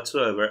 no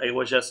whatsoever, I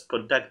was just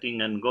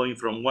contacting and going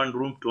from one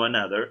room to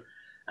another.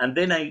 And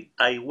then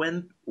I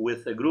went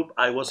with a group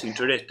I was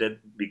interested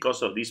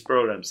because of this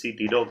program,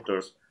 City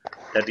Doctors,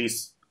 that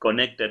is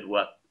connected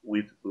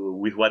with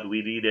what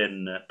we did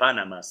in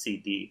Panama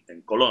City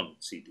and Colon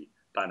City,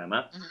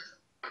 Panama,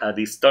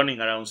 this turning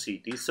around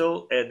city.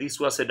 So this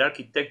was an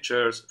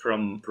architecture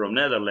from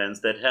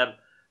Netherlands that had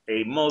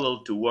a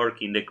model to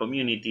work in the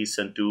communities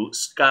and to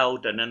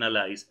scout and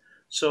analyze.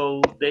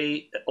 So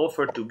they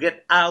offered to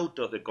get out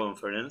of the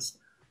conference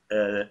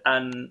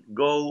and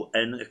go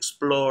and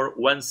explore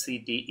one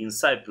city in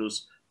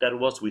Cyprus that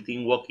was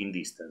within walking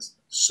distance.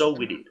 So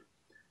we did.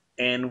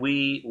 And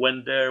we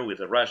went there with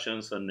the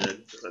Russians and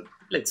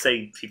let's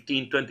say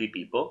 15, 20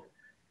 people.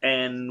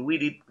 And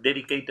we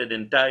dedicated the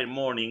entire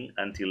morning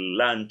until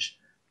lunch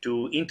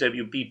to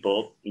interview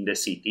people in the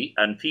city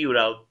and figure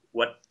out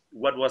what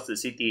was the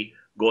city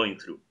going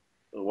through.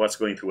 It was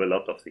going through a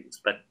lot of things,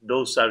 but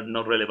those are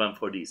not relevant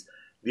for this.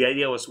 The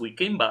idea was we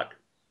came back,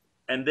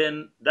 and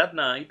then that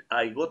night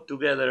I got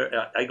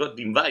together. I got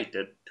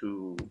invited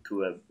to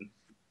a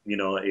you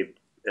know a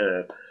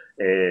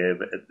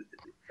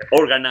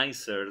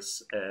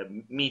organizers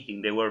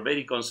meeting. They were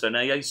very concerned.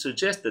 I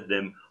suggested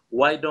them,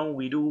 why don't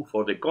we do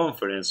for the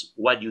conference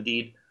what you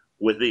did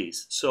with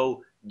this?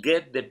 So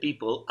get the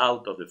people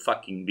out of the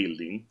fucking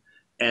building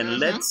and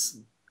let's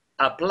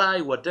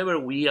apply whatever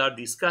we are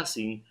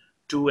discussing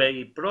to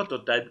a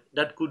prototype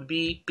that could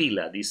be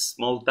Pila, this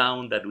small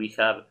town that we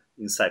have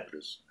in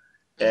Cyprus.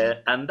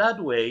 And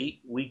that way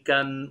we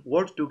can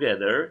work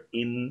together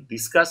in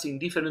discussing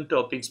different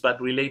topics but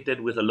related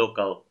with a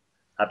local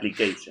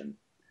application.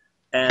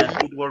 And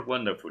it worked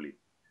wonderfully.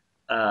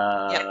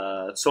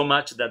 So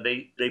much that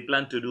they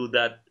plan to do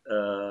that.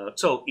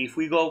 So if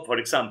we go, for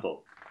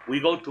example,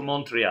 we go to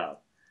Montreal,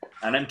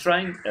 and I'm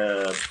trying,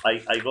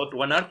 I got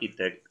one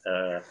architect,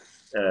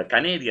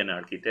 Canadian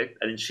architect,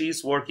 and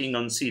she's working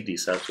on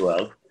cities as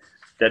well.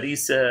 That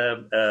is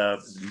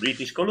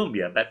British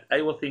Columbia. But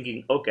I was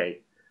thinking, okay,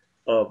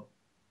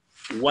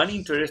 one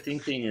interesting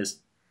thing is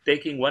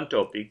taking one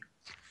topic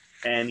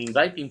and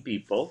inviting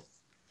people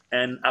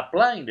and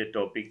applying the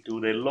topic to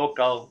the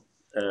local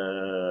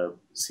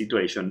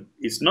situation.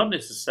 It's not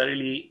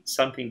necessarily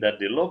something that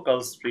the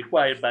locals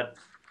require, but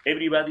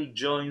everybody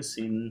joins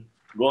in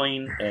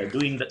going,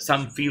 doing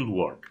some field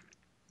work.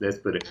 Let's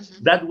put it.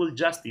 That will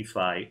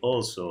justify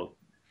also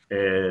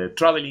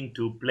traveling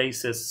to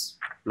places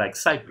like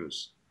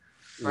Cyprus,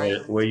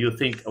 where you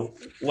think, oh,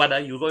 what are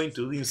you going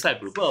to do in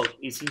Cyprus? Well,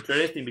 it's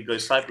interesting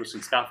because Cyprus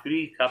is half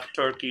Greek, half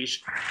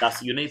Turkish,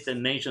 has United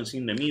Nations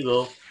in the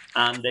middle,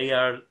 and they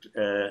are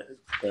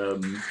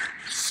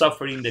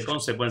suffering the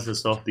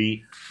consequences of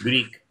the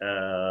Greek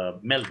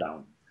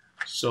meltdown.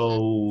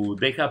 So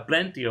they have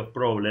plenty of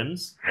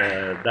problems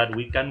that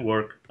we can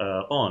work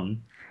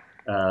on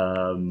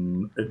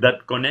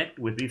that connect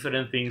with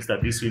different things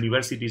that these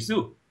universities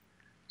do.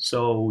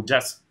 So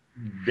just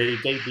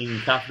dedicating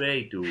half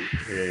day to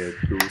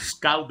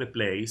scout the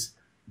place,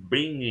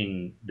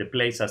 bringing the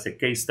place as a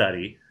case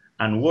study,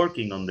 and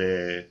working on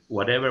the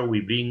whatever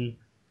we bring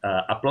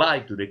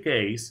applied to the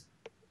case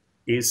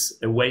is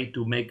a way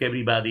to make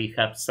everybody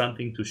have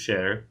something to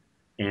share,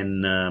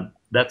 and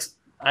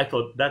I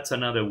thought that's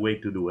another way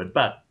to do it.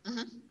 But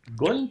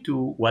going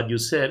to what you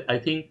said, I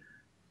think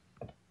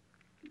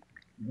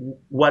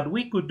what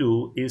we could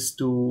do is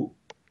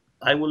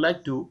I would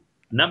like to,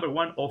 number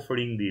one,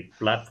 offering the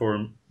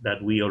platform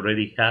that we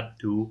already have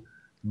to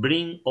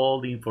bring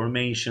all the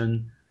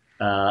information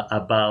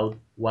about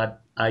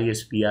what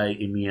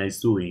ISPI EMEA is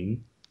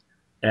doing.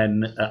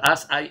 And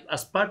as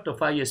part of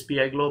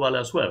ISPI Global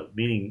as well,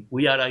 meaning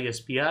we are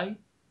ISPI,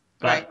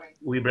 but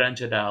we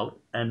branch it out,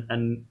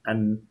 and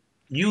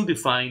you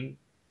define,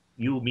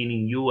 you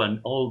meaning you and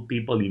all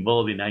people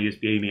involved in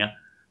ISPI EMEA,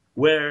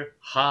 where,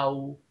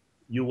 how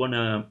you want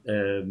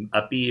to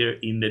appear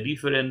in the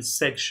different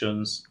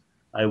sections.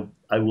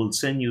 I will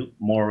send you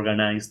more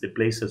organized the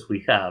places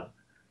we have,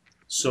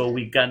 so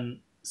we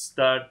can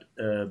start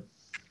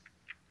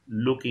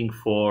looking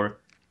for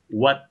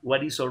what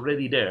is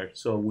already there.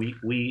 So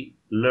we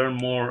learn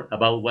more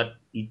about what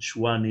each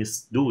one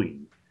is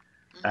doing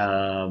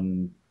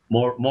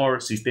more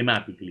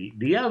systematically.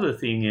 The other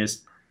thing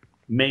is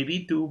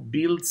maybe to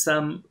build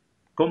some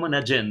common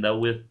agenda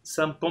with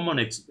some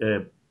common.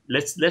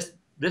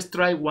 Let's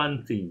try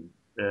one thing,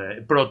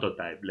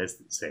 prototype. Let's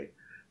say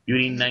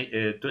during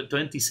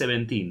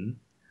 2017,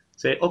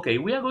 say, okay,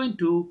 we are going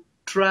to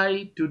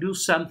try to do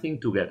something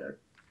together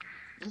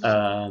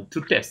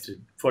to test it.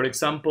 For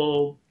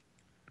example,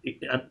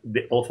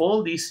 of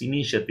all these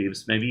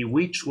initiatives, maybe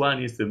which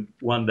one is the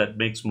one that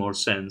makes more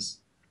sense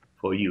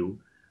for you,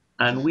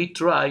 and we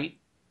try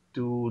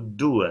to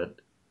do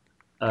it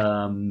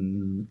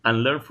and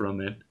learn from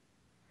it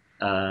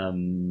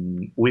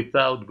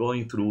without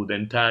going through the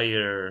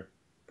entire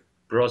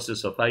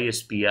process of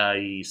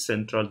ISPI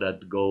Central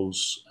that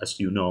goes, as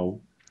you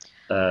know,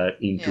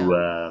 into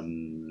a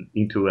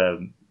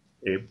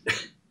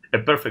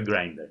perfect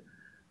grinder.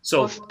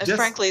 So well,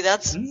 frankly,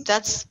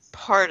 that's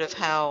part of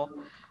how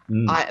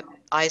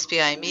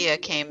ISPI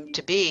EMEA came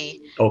to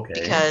be, Okay.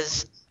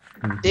 because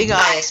big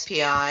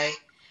ISPI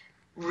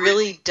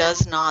really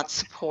does not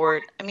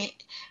support, I mean,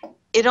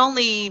 it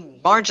only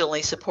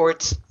marginally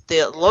supports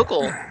the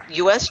local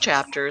US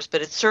chapters,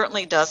 but it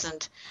certainly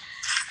doesn't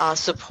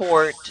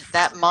support,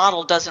 that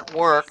model doesn't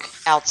work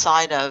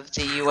outside of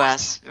the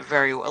US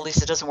very well, at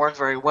least it doesn't work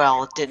very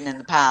well. It didn't in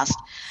the past.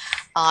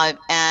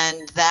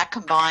 And that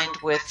combined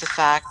with the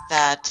fact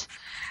that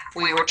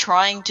we were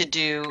trying to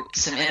do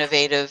some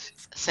innovative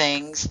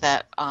things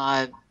that,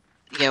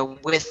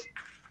 with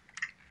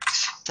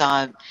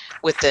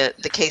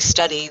the case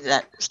study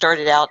that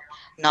started out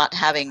not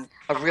having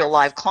a real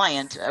live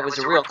client. It was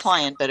a real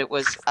client, but it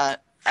was a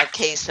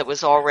case that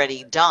was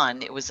already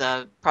done. It was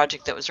a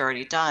project that was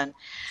already done.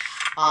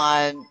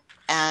 And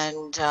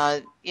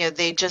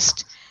they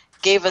just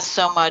gave us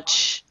so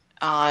much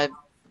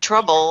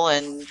trouble,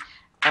 and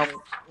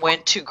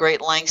went to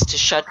great lengths to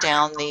shut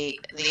down the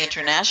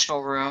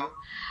international room,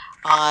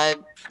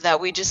 that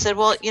we just said,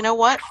 well, you know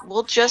what,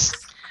 we'll just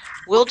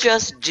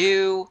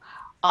do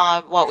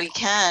what we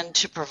can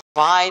to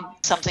provide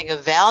something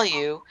of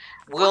value.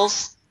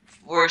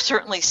 We're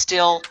certainly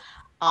still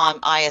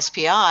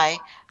ISPI,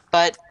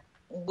 but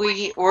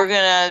we're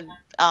gonna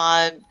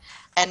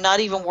and not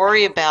even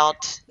worry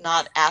about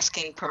not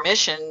asking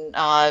permission,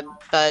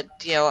 but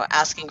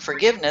asking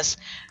forgiveness.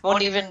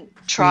 Won't even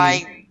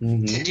try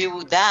to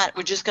do that.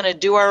 We're just going to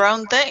do our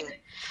own thing,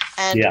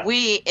 and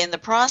we, in the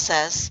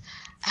process,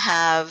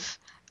 have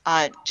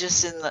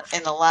just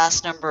in the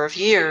last number of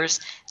years,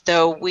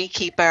 though we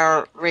keep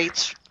our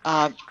rates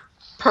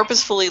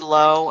purposefully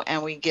low,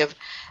 and we give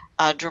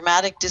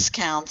dramatic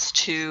discounts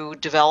to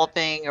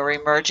developing or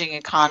emerging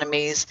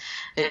economies.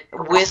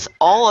 With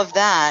all of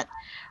that,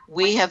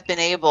 we have been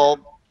able,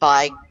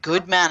 by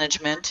good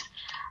management,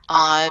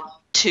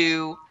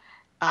 to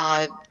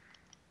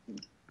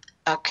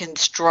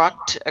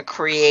construct,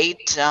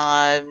 create,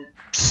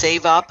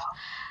 save up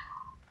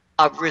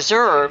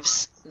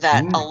reserves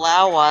that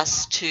allow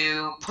us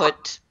to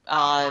put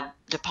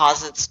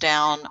deposits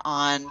down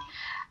on,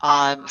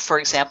 for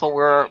example,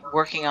 we're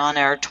working on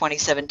our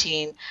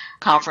 2017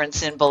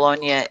 conference in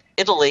Bologna,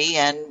 Italy,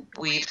 and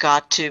we've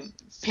got to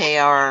pay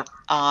our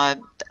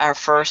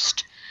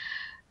first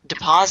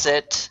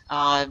deposit,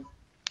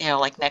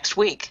 like next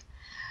week.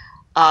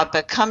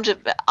 But come to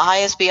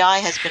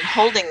ISBI has been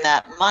holding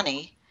that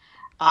money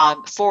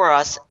for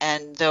us,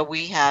 and though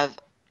we have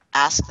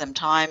asked them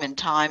time and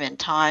time and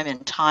time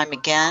and time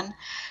again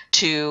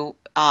to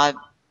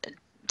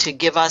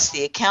give us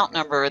the account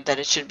number, that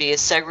it should be a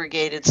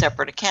segregated,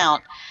 separate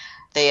account,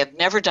 they have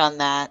never done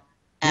that,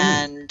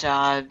 and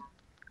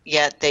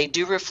yet they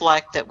do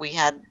reflect that we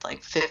had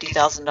like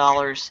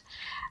 $50,000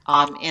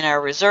 in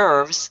our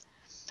reserves,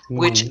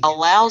 which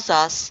allows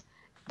us,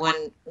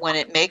 when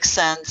it makes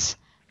sense,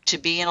 to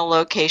be in a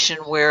location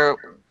where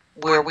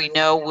we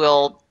know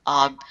we'll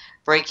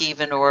break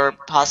even or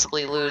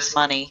possibly lose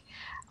money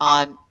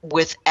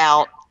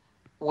without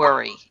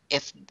worry.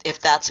 If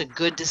that's a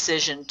good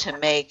decision to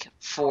make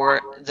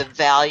for the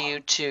value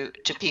to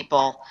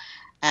people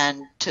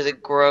and to the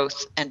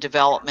growth and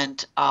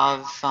development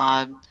of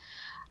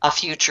a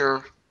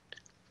future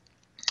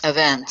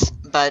events.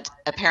 But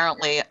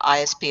apparently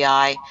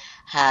ISPI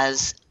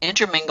has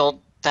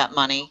intermingled that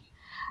money,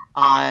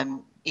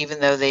 even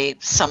though they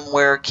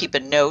somewhere keep a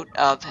note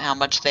of how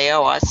much they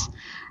owe us.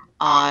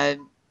 And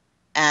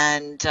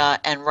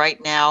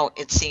right now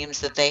it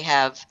seems that they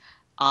have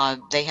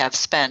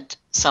spent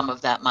some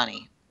of that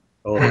money.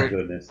 Oh my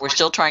goodness! We're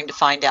still trying to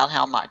find out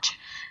how much.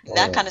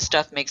 That kind of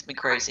stuff makes me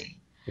crazy.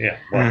 Yeah,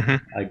 well,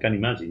 I can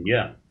imagine.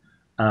 Yeah,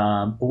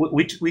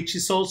 which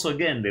is also,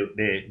 again,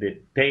 the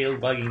tail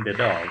wagging the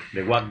dog,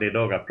 the wag the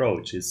dog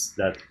approach is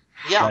that.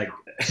 Yeah, like,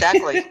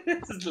 exactly.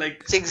 It's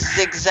like it's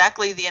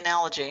exactly the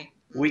analogy.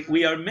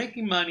 We are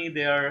making money.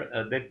 They're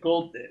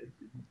called.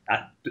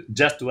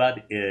 Just to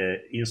add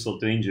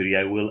insult to injury,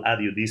 I will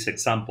add you this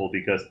example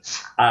because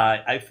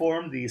I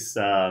formed this.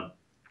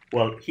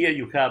 Well, here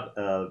you have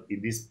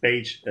in this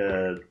page.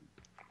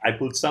 I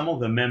put some of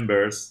the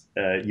members.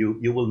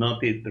 You will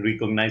not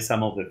recognize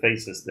some of the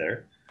faces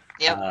there.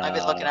 Yep, I've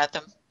been looking at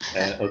them.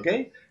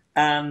 Okay,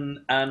 and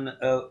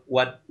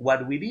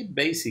what we did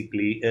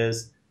basically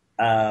is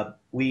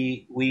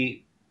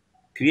we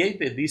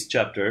created these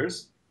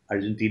chapters: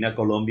 Argentina,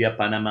 Colombia,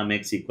 Panama,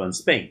 Mexico, and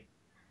Spain.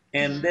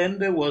 And then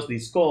there was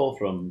this call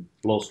from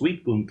Los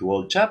Whitcomb to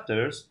all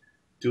chapters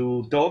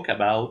to talk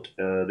about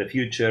the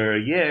future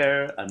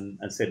year, and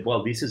said,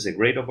 well, this is a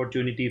great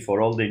opportunity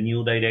for all the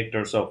new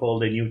directors of all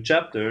the new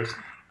chapters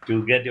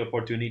to get the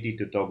opportunity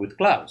to talk with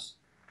Klaus.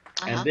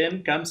 And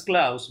then comes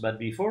Klaus, but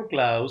before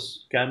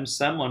Klaus comes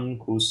someone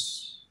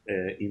who's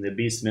in the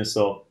business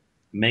of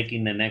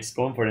making the next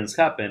conference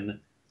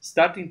happen,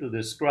 starting to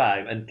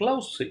describe, and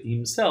Klaus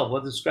himself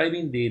was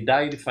describing the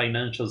dire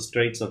financial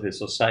straits of the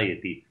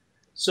society.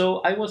 So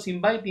I was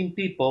inviting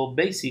people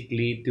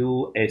basically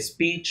to a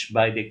speech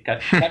by the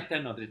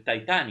captain of the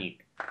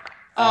Titanic.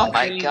 Oh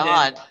my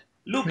God!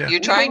 Look, Yeah. You're we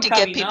trying don't to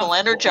have get people enough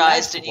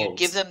energized, and you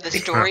give lifeboats. them the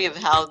story of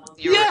how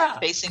you're Yeah,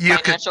 facing You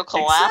can, financial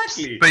collapse.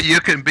 exactly.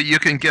 but you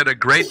can get a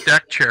great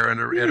deck chair at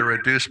a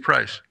reduced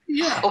price.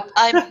 Yeah. Oh,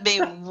 I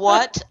mean,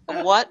 what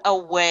a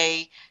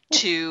way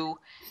to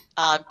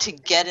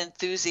get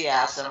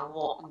enthusiasm.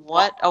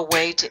 What a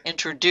way to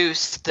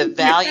introduce the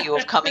value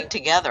of coming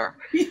together.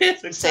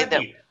 Yes, Say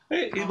that. exactly.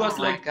 It Oh was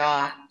my like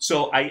God.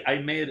 so. I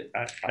made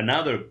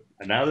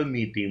another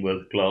meeting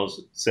with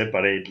Klaus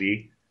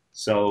separately,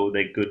 so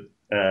they could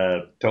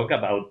talk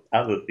about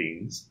other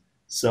things.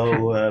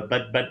 So,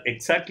 but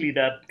exactly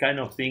that kind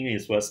of thing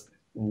was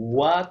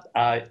what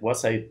I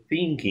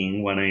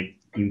thinking when I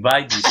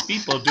invite these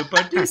people to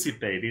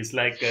participate. It's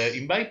like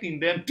inviting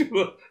them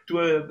to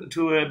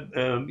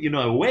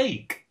a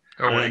wake.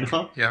 Awake.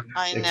 No? Yeah.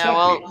 I know.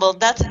 Exactly. Well,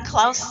 that's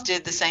Klaus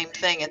did the same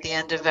thing at the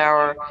end of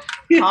our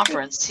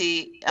conference.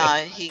 He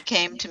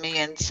came to me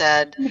and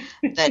said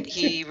that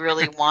he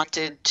really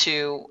wanted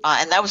to,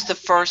 and that was the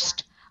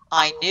first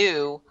I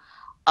knew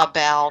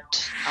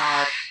about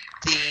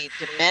the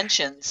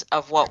dimensions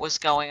of what was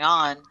going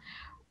on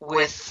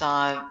with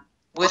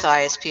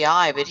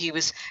ISPI. But he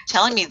was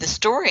telling me the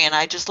story, and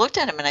I just looked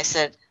at him and I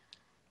said,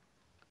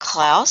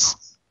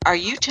 "Klaus, are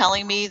you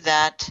telling me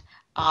that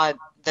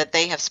that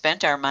they have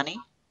spent our money?"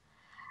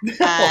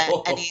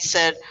 And he No.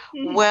 said,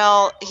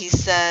 "Well," he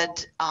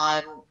said,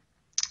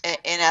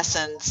 in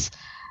essence,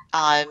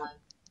 um,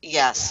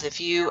 yes, if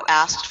you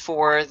asked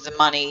for the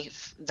money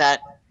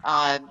that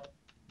uh,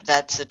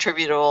 that's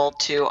attributable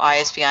to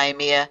ISPI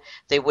EMEA,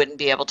 they wouldn't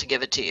be able to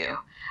give it to you.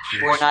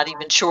 We're Jeez. not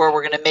even sure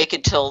we're going to make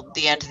it till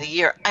the end of the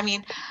year. I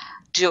mean,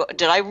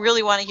 did I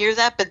really want to hear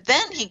that? But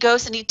then he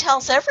goes and he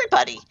tells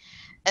everybody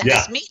in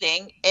this Yeah,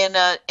 meeting in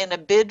a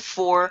bid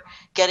for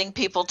getting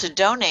people to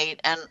donate.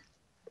 And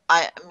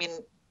I mean,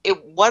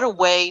 what a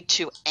way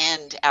to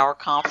end our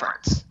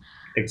conference.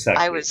 I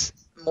exactly. was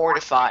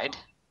mortified.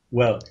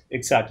 Well,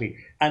 exactly,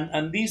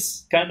 and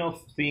this kind of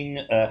thing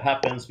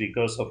happens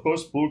because, of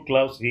course, poor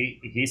Klaus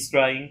he's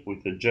trying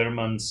with a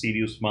German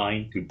serious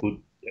mind to put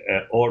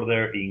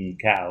order in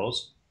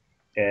chaos,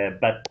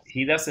 but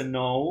he doesn't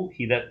know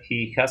that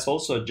he has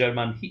also a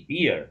German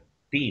ear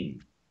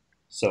team,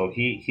 so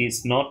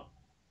he's not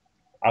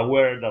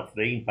aware of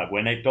the impact.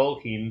 When I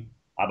told him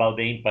about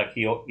the impact,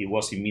 he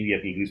was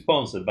immediately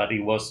responsive, but it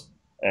was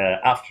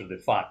after the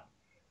fact.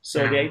 So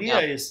the Mhm.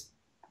 idea Yep. is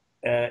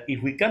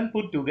if we can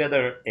put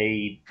together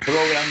a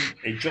program,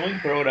 a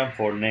joint program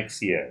for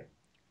next year,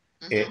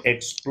 Hmm.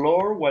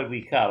 explore what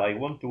we have. I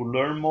want to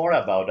learn more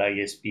about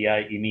ISPI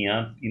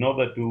EMEA in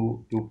order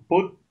to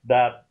put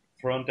that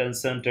front and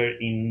center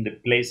in the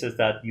places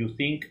that you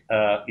think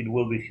it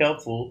will be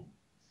helpful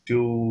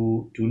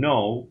to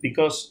know,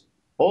 because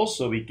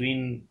also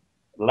between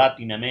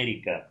Latin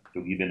America,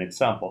 to give an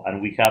example,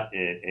 and we have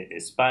a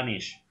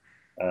Spanish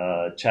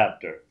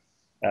chapter,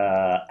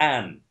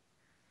 and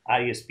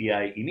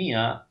ISPI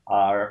EMEA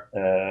are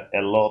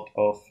a lot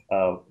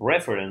of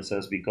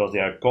references because they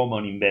are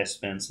common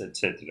investments,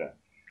 etc.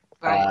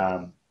 Right.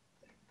 Um,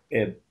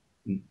 it,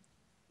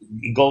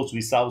 it goes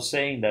without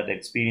saying that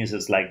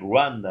experiences like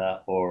Rwanda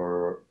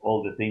or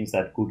all the things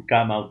that could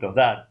come out of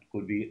that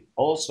could be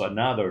also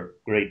another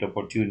great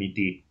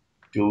opportunity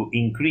to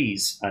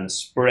increase and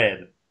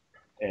spread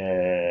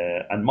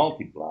and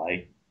multiply.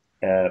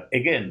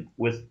 Again,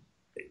 with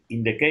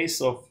in the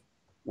case of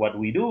what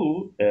we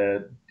do,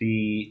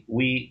 the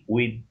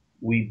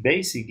we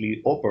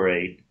basically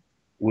operate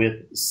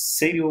with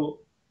zero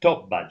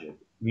top budget,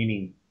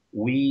 meaning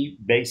we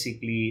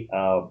basically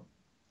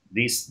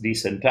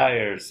this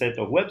entire set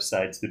of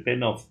websites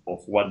depend of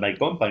what my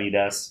company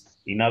does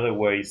in other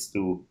ways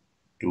to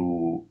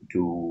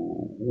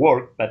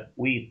work, but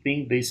we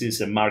think this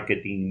is a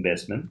marketing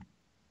investment,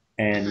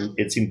 and Hmm.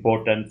 it's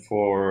important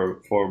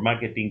for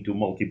marketing to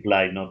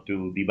multiply, not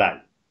to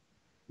divide,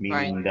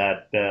 Right. meaning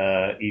that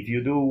if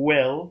you do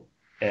well,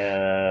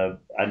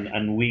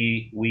 and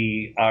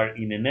we are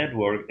in a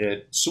network,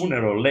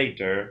 sooner or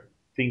later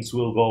things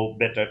will go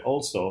better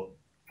also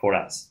for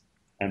us.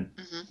 And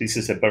Hmm. this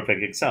is a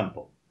perfect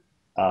example.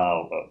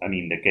 I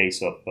mean, the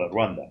case of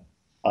Rwanda,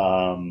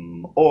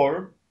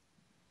 or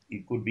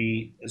it could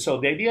be.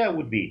 So the idea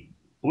would be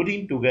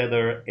putting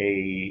together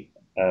a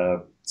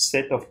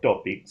set of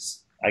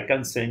topics. I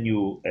can send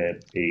you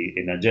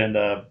an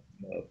agenda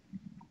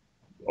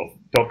of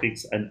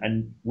topics,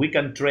 and we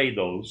can trade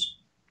those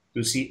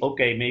to see,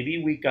 okay,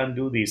 maybe we can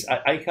do this.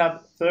 I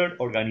have third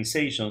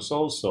organizations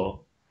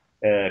also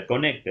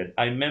connected.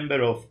 I'm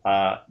member of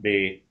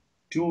the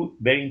two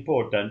very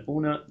important.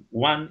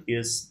 One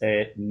is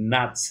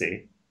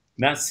NATSE.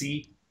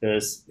 NATSE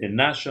is a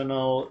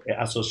National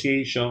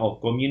Association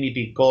of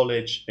Community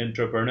College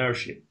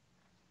Entrepreneurship,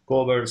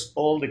 covers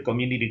all the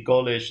community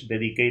college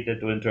dedicated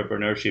to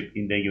entrepreneurship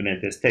in the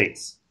United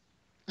States.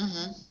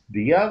 Hmm.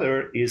 The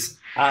other is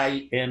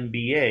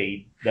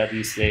INBA, that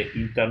is the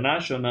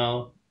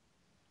International,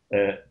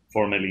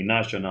 formerly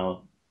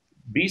National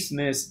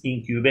Business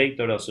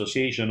Incubator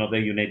Association of the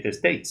United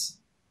States,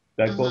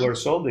 that Hmm.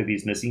 covers all the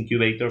business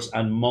incubators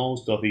and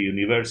most of the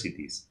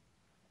universities.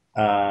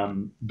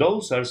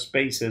 Those are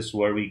spaces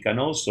where we can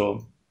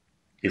also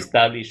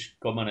establish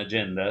common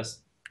agendas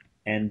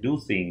and do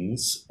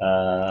things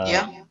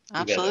Yeah, together.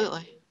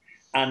 absolutely.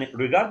 And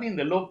regarding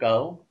the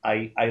local,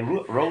 I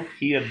wrote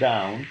here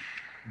down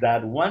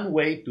that one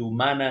way to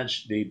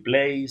manage the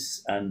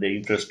place and the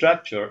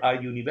infrastructure are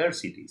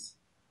universities.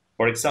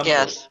 For example,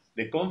 Yes.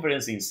 the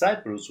conference in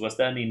Cyprus was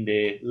done in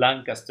the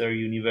Lancaster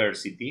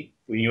University,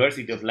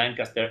 University of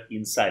Lancaster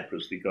in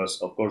Cyprus,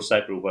 because of course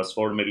Cyprus was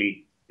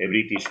formerly a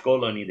British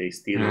colony. They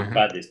still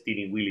had the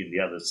steering wheel in the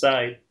other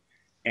side,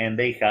 and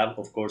they have,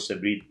 of course, a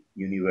Brit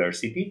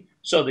university.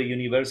 So the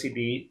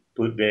university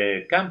put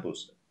the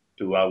campus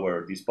to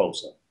our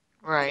disposal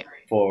Right.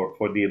 for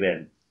the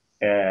event.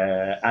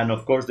 And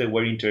of course, they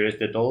were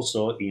interested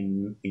also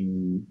in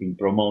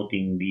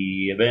promoting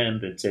the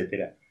event,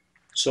 etc.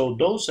 So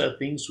those are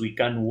things we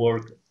can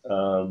work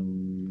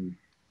in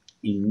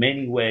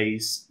many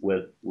ways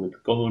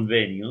with common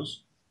venues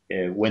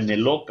when a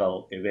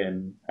local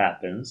event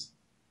happens.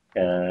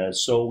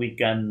 So we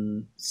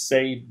can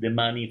save the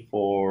money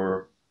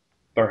for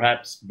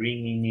perhaps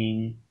bringing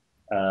in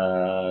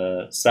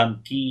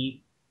some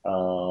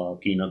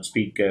keynote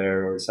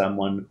speaker or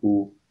someone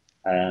who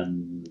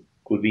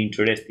could be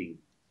interesting.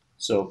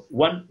 So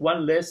one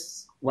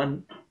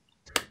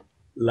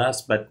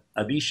last but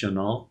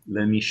additional.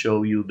 Let me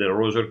show you the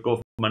Roger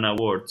Kaufman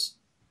Awards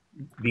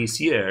this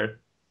year.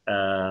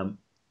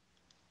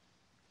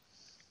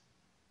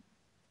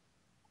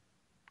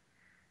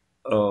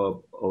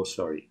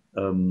 Sorry.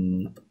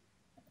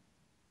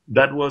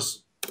 That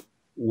was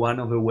one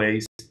of the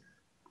ways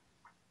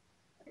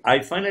I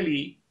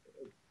finally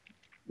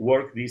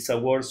worked these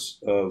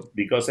awards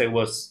because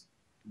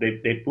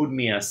they put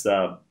me as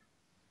the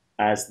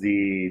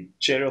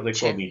chair of the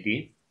Chair.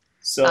 committee. Uh-huh.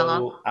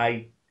 So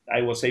I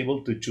was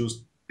able to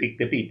pick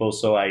the people.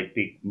 So I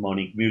picked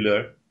Monique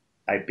Mueller,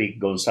 I picked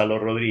Gonzalo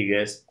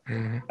Rodriguez,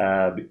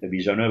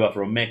 Villanueva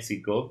from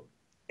Mexico,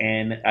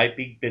 and I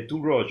picked the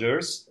two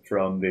Rogers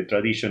from the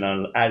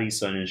traditional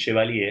Addison and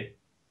Chevalier.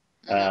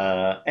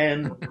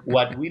 And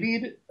what we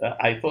did,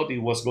 I thought it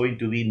was going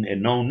to be a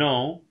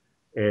no-no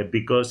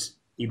because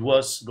it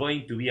was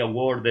going to be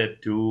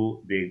awarded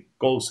to the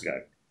Coast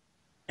Guard.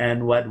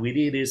 And what we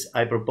did is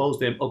I proposed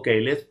them,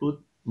 okay, let's put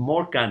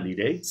more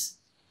candidates.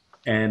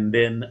 And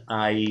then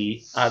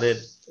I added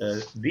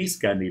these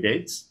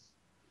candidates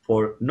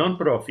for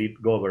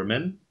nonprofit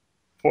government,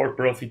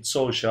 for-profit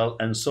social,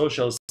 and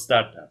social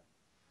startup.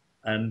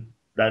 And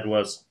that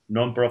was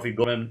nonprofit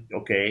government.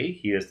 Okay,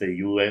 here's the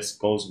U.S.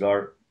 Coast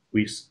Guard,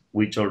 which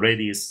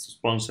already is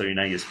sponsoring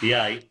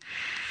ISPI.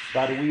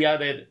 But we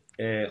added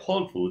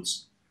Whole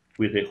Foods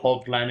with the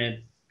Whole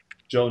Planet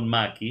John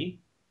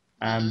Mackey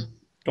and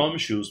Tom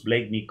Shoes,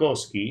 Blake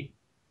Nikoski.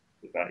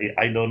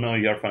 I don't know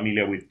if you're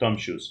familiar with Tom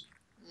Shoes.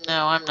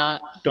 No, I'm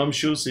not. Tom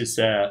Shoes is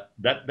that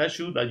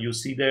shoe that you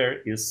see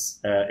there is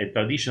a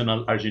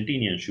traditional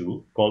Argentinian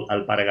shoe called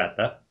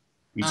alpargata.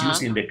 It's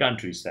used in the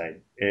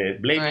countryside.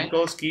 Blake Right.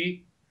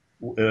 Nikoski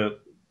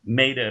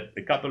made a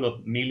couple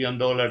of $1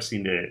 million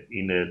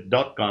in the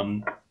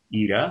dot-com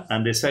era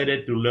and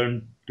decided to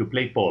learn to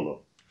play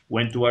polo.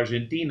 Went to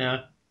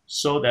Argentina,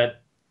 saw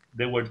that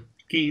there were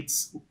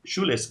kids,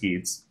 shoeless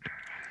kids,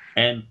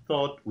 and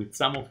thought with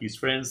some of his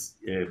friends,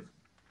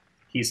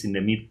 he's in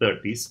the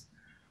mid-30s,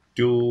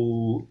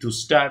 to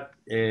start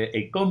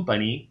a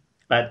company,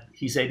 but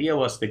his idea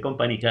was the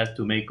company has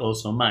to make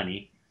also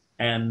money.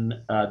 And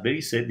there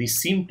is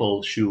this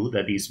simple shoe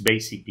that is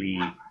basically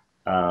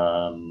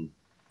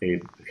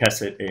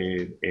has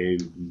a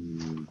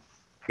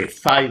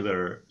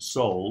fiber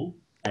sole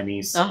and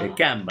is a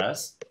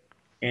canvas.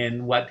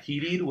 And what he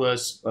did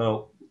was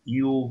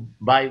you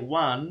buy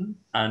one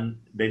and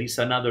there is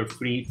another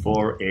free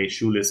for a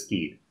shoeless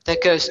kid.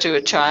 That goes to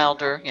a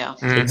child or, yeah.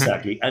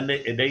 Exactly. And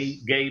they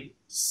gave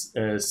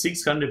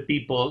 600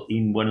 people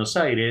in Buenos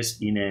Aires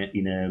in a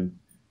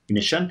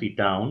shanty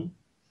town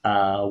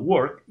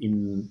work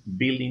in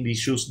building these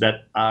shoes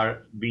that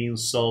are being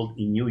sold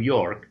in New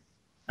York,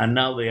 and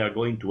now they are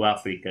going to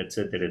Africa,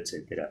 etc.,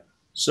 etc.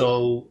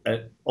 So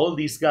all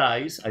these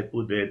guys, I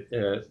put it,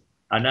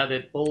 and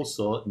added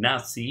also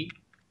Nazi,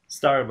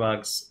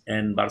 Starbucks,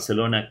 and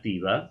Barcelona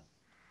Activa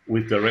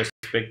with the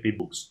respective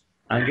books.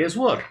 And guess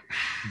what?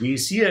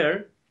 This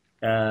year,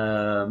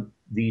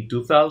 the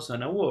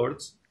 2000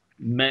 awards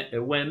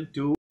went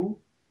to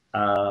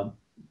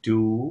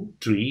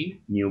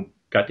three new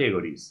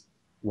categories.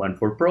 One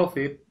for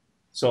profit.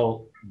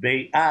 So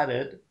they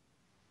added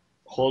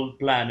Whole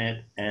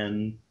Planet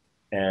and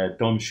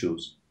Tom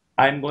Shoes.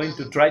 I'm going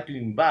to try to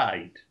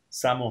invite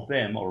some of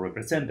them or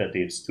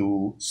representatives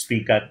to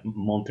speak at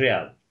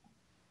Montreal.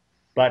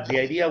 But the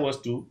idea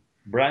was to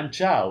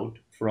branch out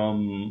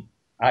from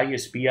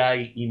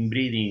ISPI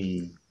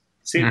inbreeding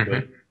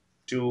circuit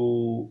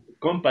to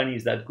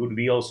companies that could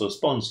be also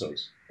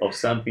sponsors of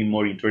something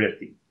more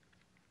interesting.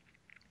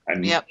 I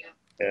mean, Yep.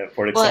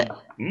 For Well,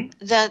 example,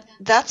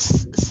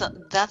 that's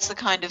the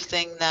kind of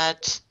thing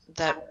that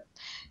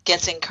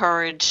gets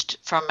encouraged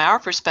from our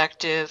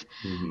perspective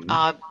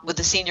with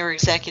the senior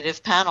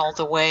executive panel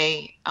the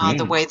way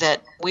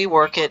that we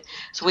work it.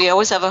 So we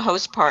always have a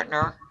host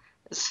partner,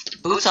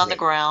 boots on the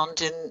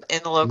ground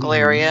in the local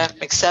area,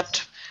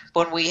 except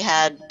when we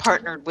had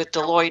partnered with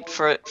Deloitte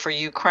for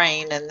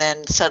Ukraine, and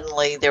then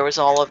suddenly there was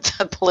all of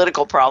the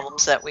political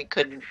problems that we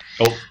couldn't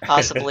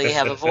possibly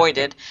have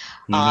avoided.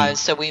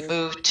 So we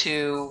moved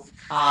to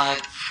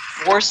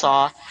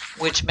Warsaw,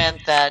 which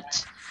meant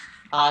that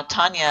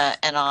Tanya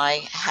and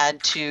I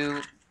had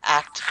to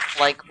act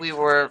like we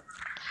were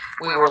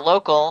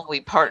local.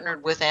 We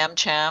partnered with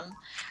AmCham,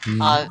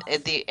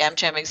 the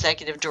AmCham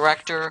executive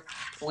director.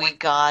 We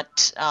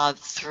got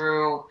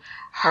through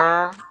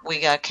her. We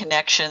got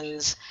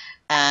connections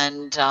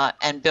and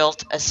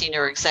built a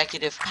senior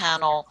executive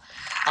panel.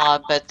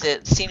 But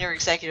the senior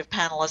executive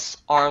panelists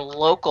are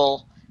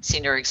local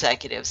senior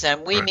executives,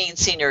 and we mean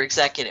senior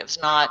executives,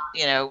 not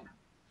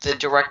the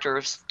director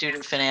of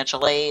student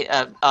financial aid,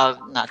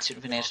 not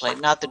student financial aid,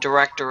 not the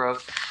director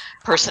of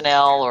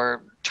personnel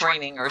or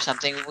training or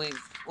something.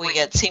 We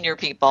get senior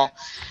people,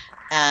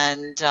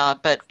 and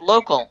but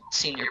local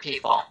senior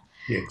people.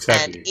 Yeah,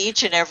 exactly. And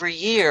each and every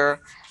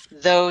year,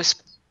 those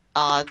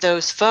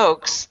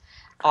folks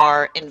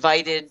are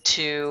invited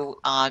to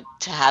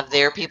have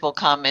their people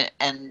come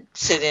and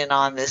sit in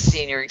on this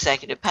senior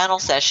executive panel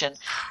session,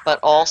 but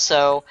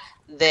also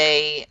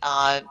they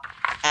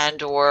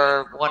and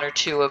or one or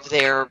two of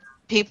their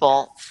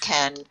people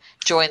can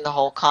join the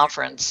whole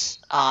conference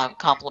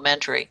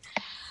complimentary.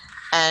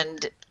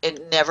 And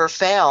it never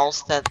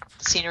fails that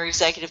senior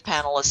executive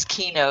panelists,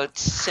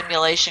 keynotes,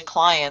 simulation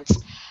clients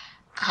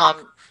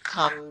come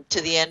to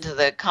the end of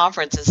the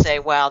conference and say,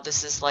 "Wow,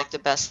 this is like the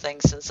best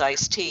thing since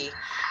iced tea."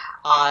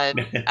 Our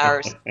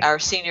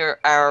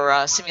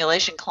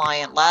simulation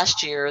client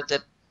last year,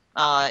 the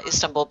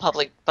Istanbul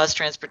Public Bus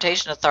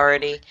Transportation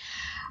Authority,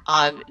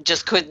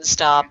 just couldn't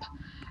stop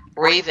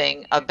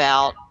raving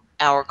about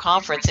our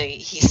conference. And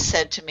he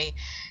said to me,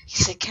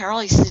 he said,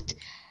 "Carol," he said,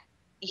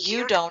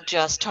 "you don't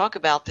just talk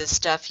about this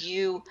stuff,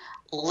 you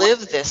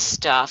live this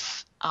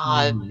stuff."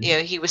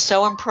 He was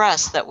so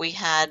impressed that we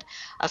had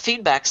a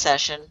feedback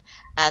session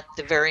at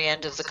the very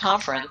end of the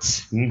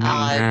conference.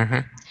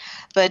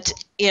 But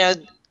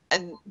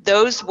and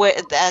those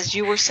as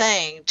you were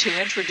saying, to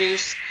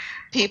introduce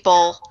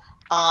people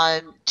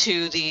to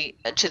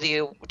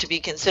be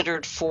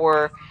considered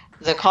for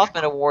the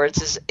Kaufman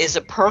Awards is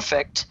a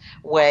perfect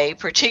way,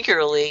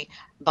 particularly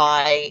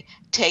by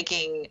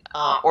taking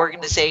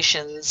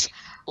organizations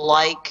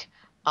like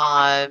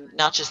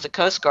not just the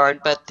Coast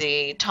Guard, but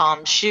the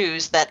Tom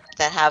Shoes that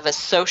have a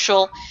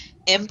social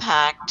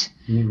impact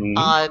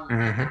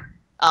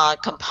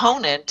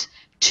component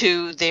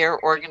to their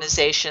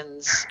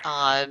organization's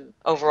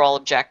overall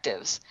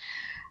objectives.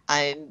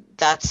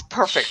 That's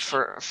perfect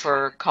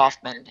for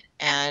Kaufman.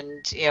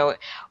 And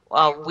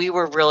we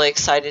were really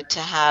excited to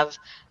have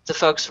the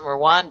folks from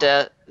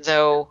Rwanda,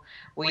 though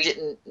we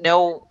didn't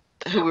know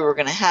who we were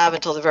going to have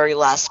until the very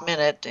last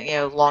minute.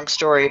 Long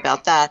story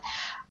about that.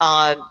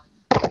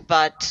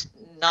 But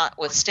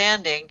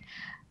notwithstanding,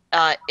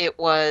 it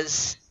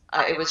was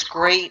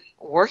great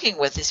working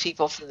with these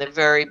people from the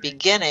very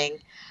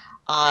beginning,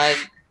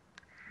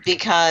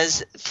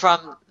 because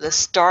from the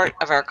start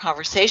of our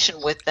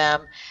conversation with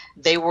them,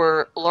 they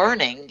were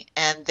learning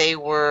and they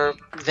were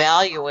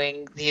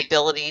valuing the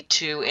ability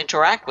to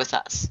interact with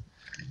us.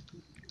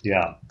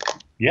 Yeah,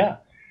 yeah,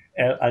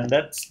 and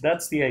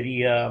that's the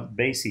idea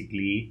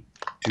basically.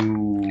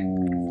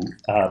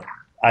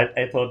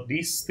 I thought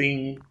this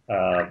thing,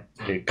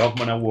 the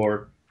Kaufman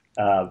Award,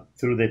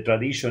 through the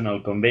traditional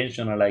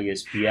conventional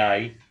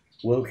ISPI,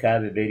 will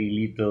have a very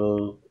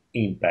little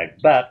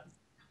impact, but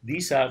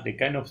these are the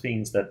kind of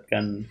things that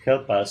can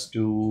help us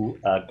to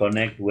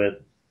connect with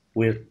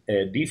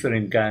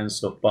different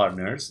kinds of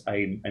partners.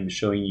 I'm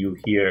showing you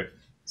here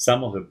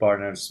some of the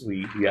partners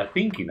we are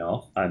thinking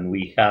of and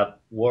we have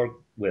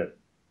worked with.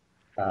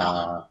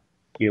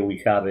 Here we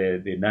have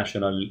the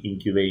National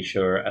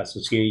Incubation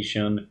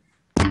Association,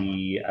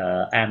 the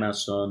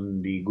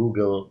Amazon, the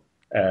Google,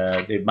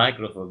 the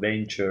Microsoft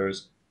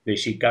Ventures, the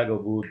Chicago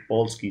Booth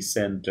Polsky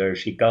Center,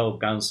 Chicago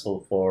Council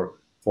for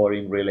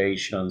Foreign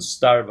Relations,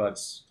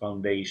 Starbucks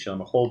Foundation,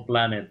 Whole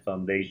Planet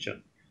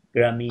Foundation,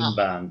 Grameen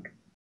Bank,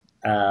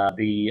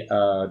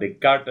 the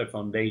Carter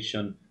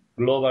Foundation,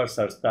 Global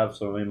Startups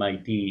from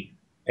MIT.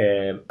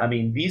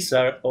 These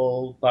are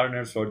all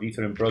partners for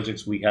different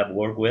projects we have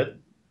worked with.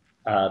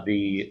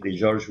 The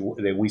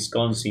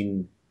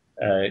Wisconsin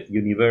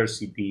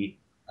University.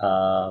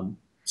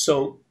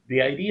 So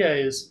the idea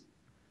is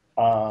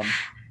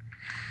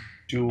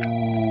to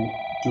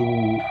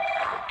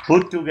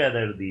put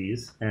together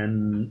these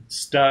and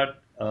start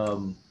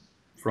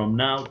from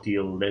now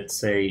till, let's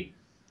say,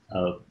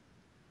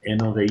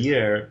 end of the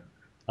year,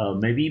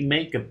 maybe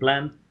make a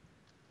plan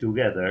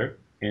together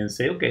and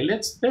say, okay,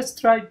 let's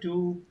try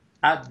to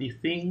add the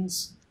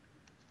things,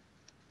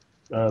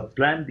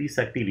 plan these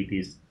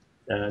activities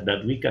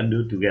that we can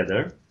do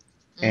together,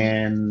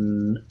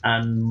 and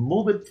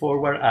move it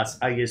forward as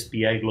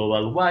ISPI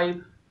Global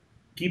Wide,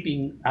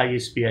 keeping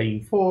ISPI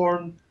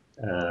informed,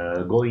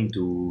 going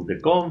to the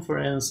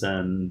conference,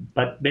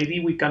 but maybe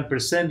we can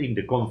present in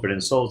the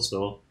conference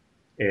also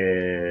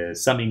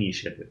some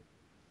initiative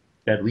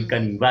that we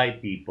can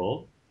invite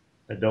people,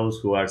 those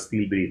who are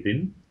still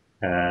breathing,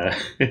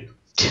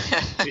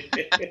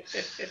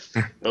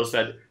 those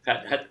that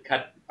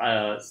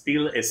had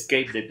still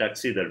escaped the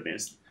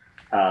taxidermist,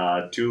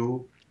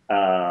 to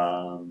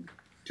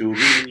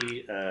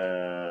really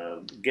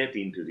get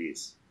into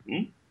this.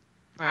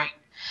 Right.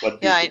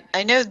 What do you Yeah, think?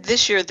 I know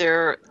this year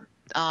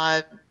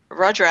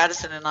Roger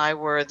Addison and I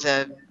were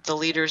the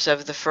leaders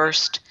of the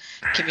first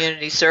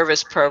community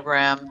service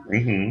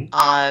program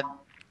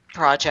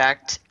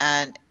project,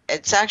 and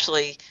it's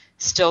actually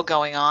still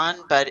going on,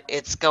 but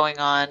it's going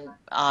on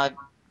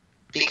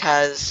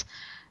because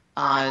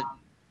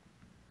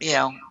you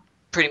know,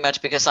 pretty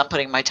much because I'm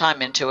putting my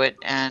time into it,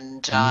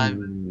 and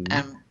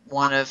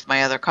one of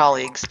my other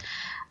colleagues.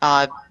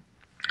 But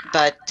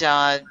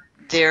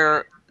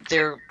they're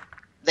they're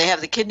they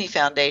have the Kidney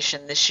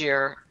Foundation this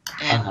year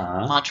in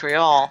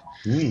Montreal,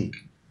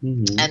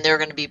 and they're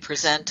going to be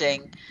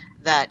presenting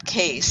that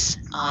case.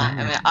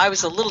 I mean, I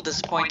was a little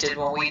disappointed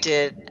when we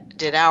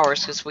did ours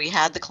because we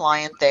had the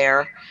client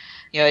there.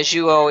 You know, as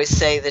you always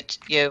say that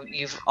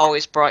you've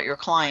always brought your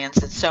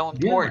clients. It's so Yeah,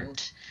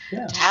 important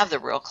yeah, to have the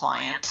real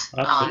client,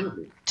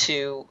 absolutely.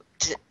 to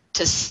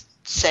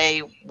say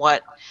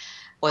what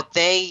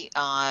they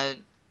got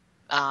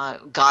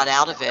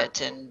out of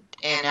it. And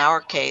in our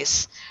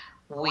case,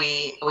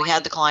 we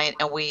had the client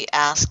and we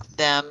asked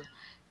them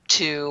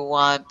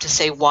to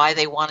say why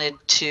they wanted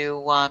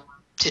to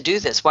do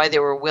this, why they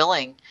were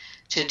willing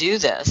to do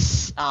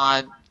this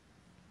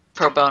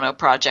pro bono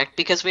project,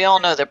 because we all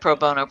know that pro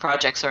bono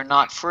projects are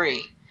not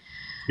free.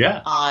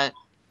 Yeah.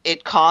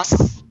 It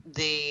costs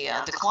the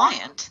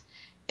client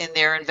in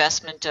their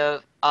investment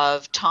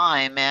of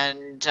time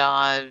and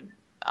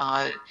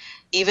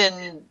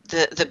even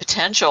the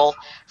potential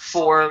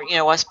for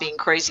us being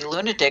crazy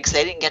lunatics.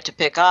 They didn't get to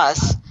pick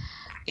us,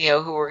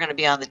 who were going to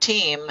be on the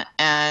team,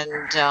 and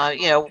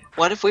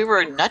what if we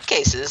were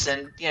nutcases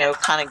and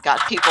kind of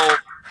got people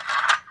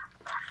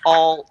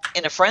all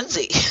in a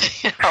frenzy,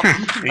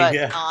 but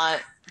Yeah.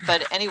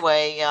 but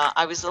anyway,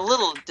 I was a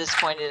little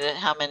disappointed at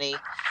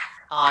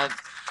uh,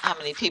 how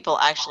many people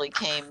actually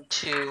came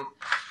to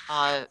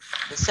the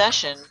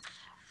session,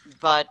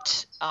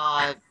 but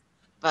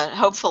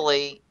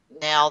hopefully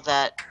now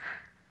that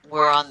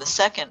we're on the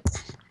second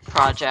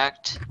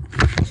project,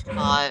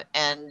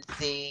 and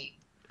the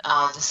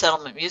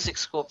settlement music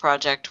school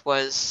project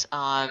was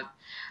a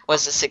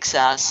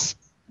success,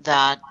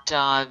 that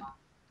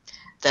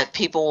that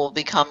people will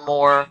become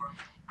more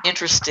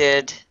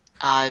interested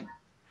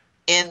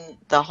in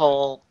the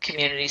whole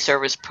community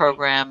service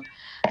program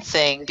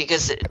thing,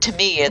 because to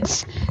me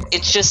it's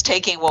just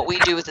taking what we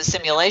do with the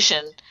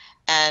simulation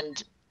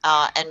and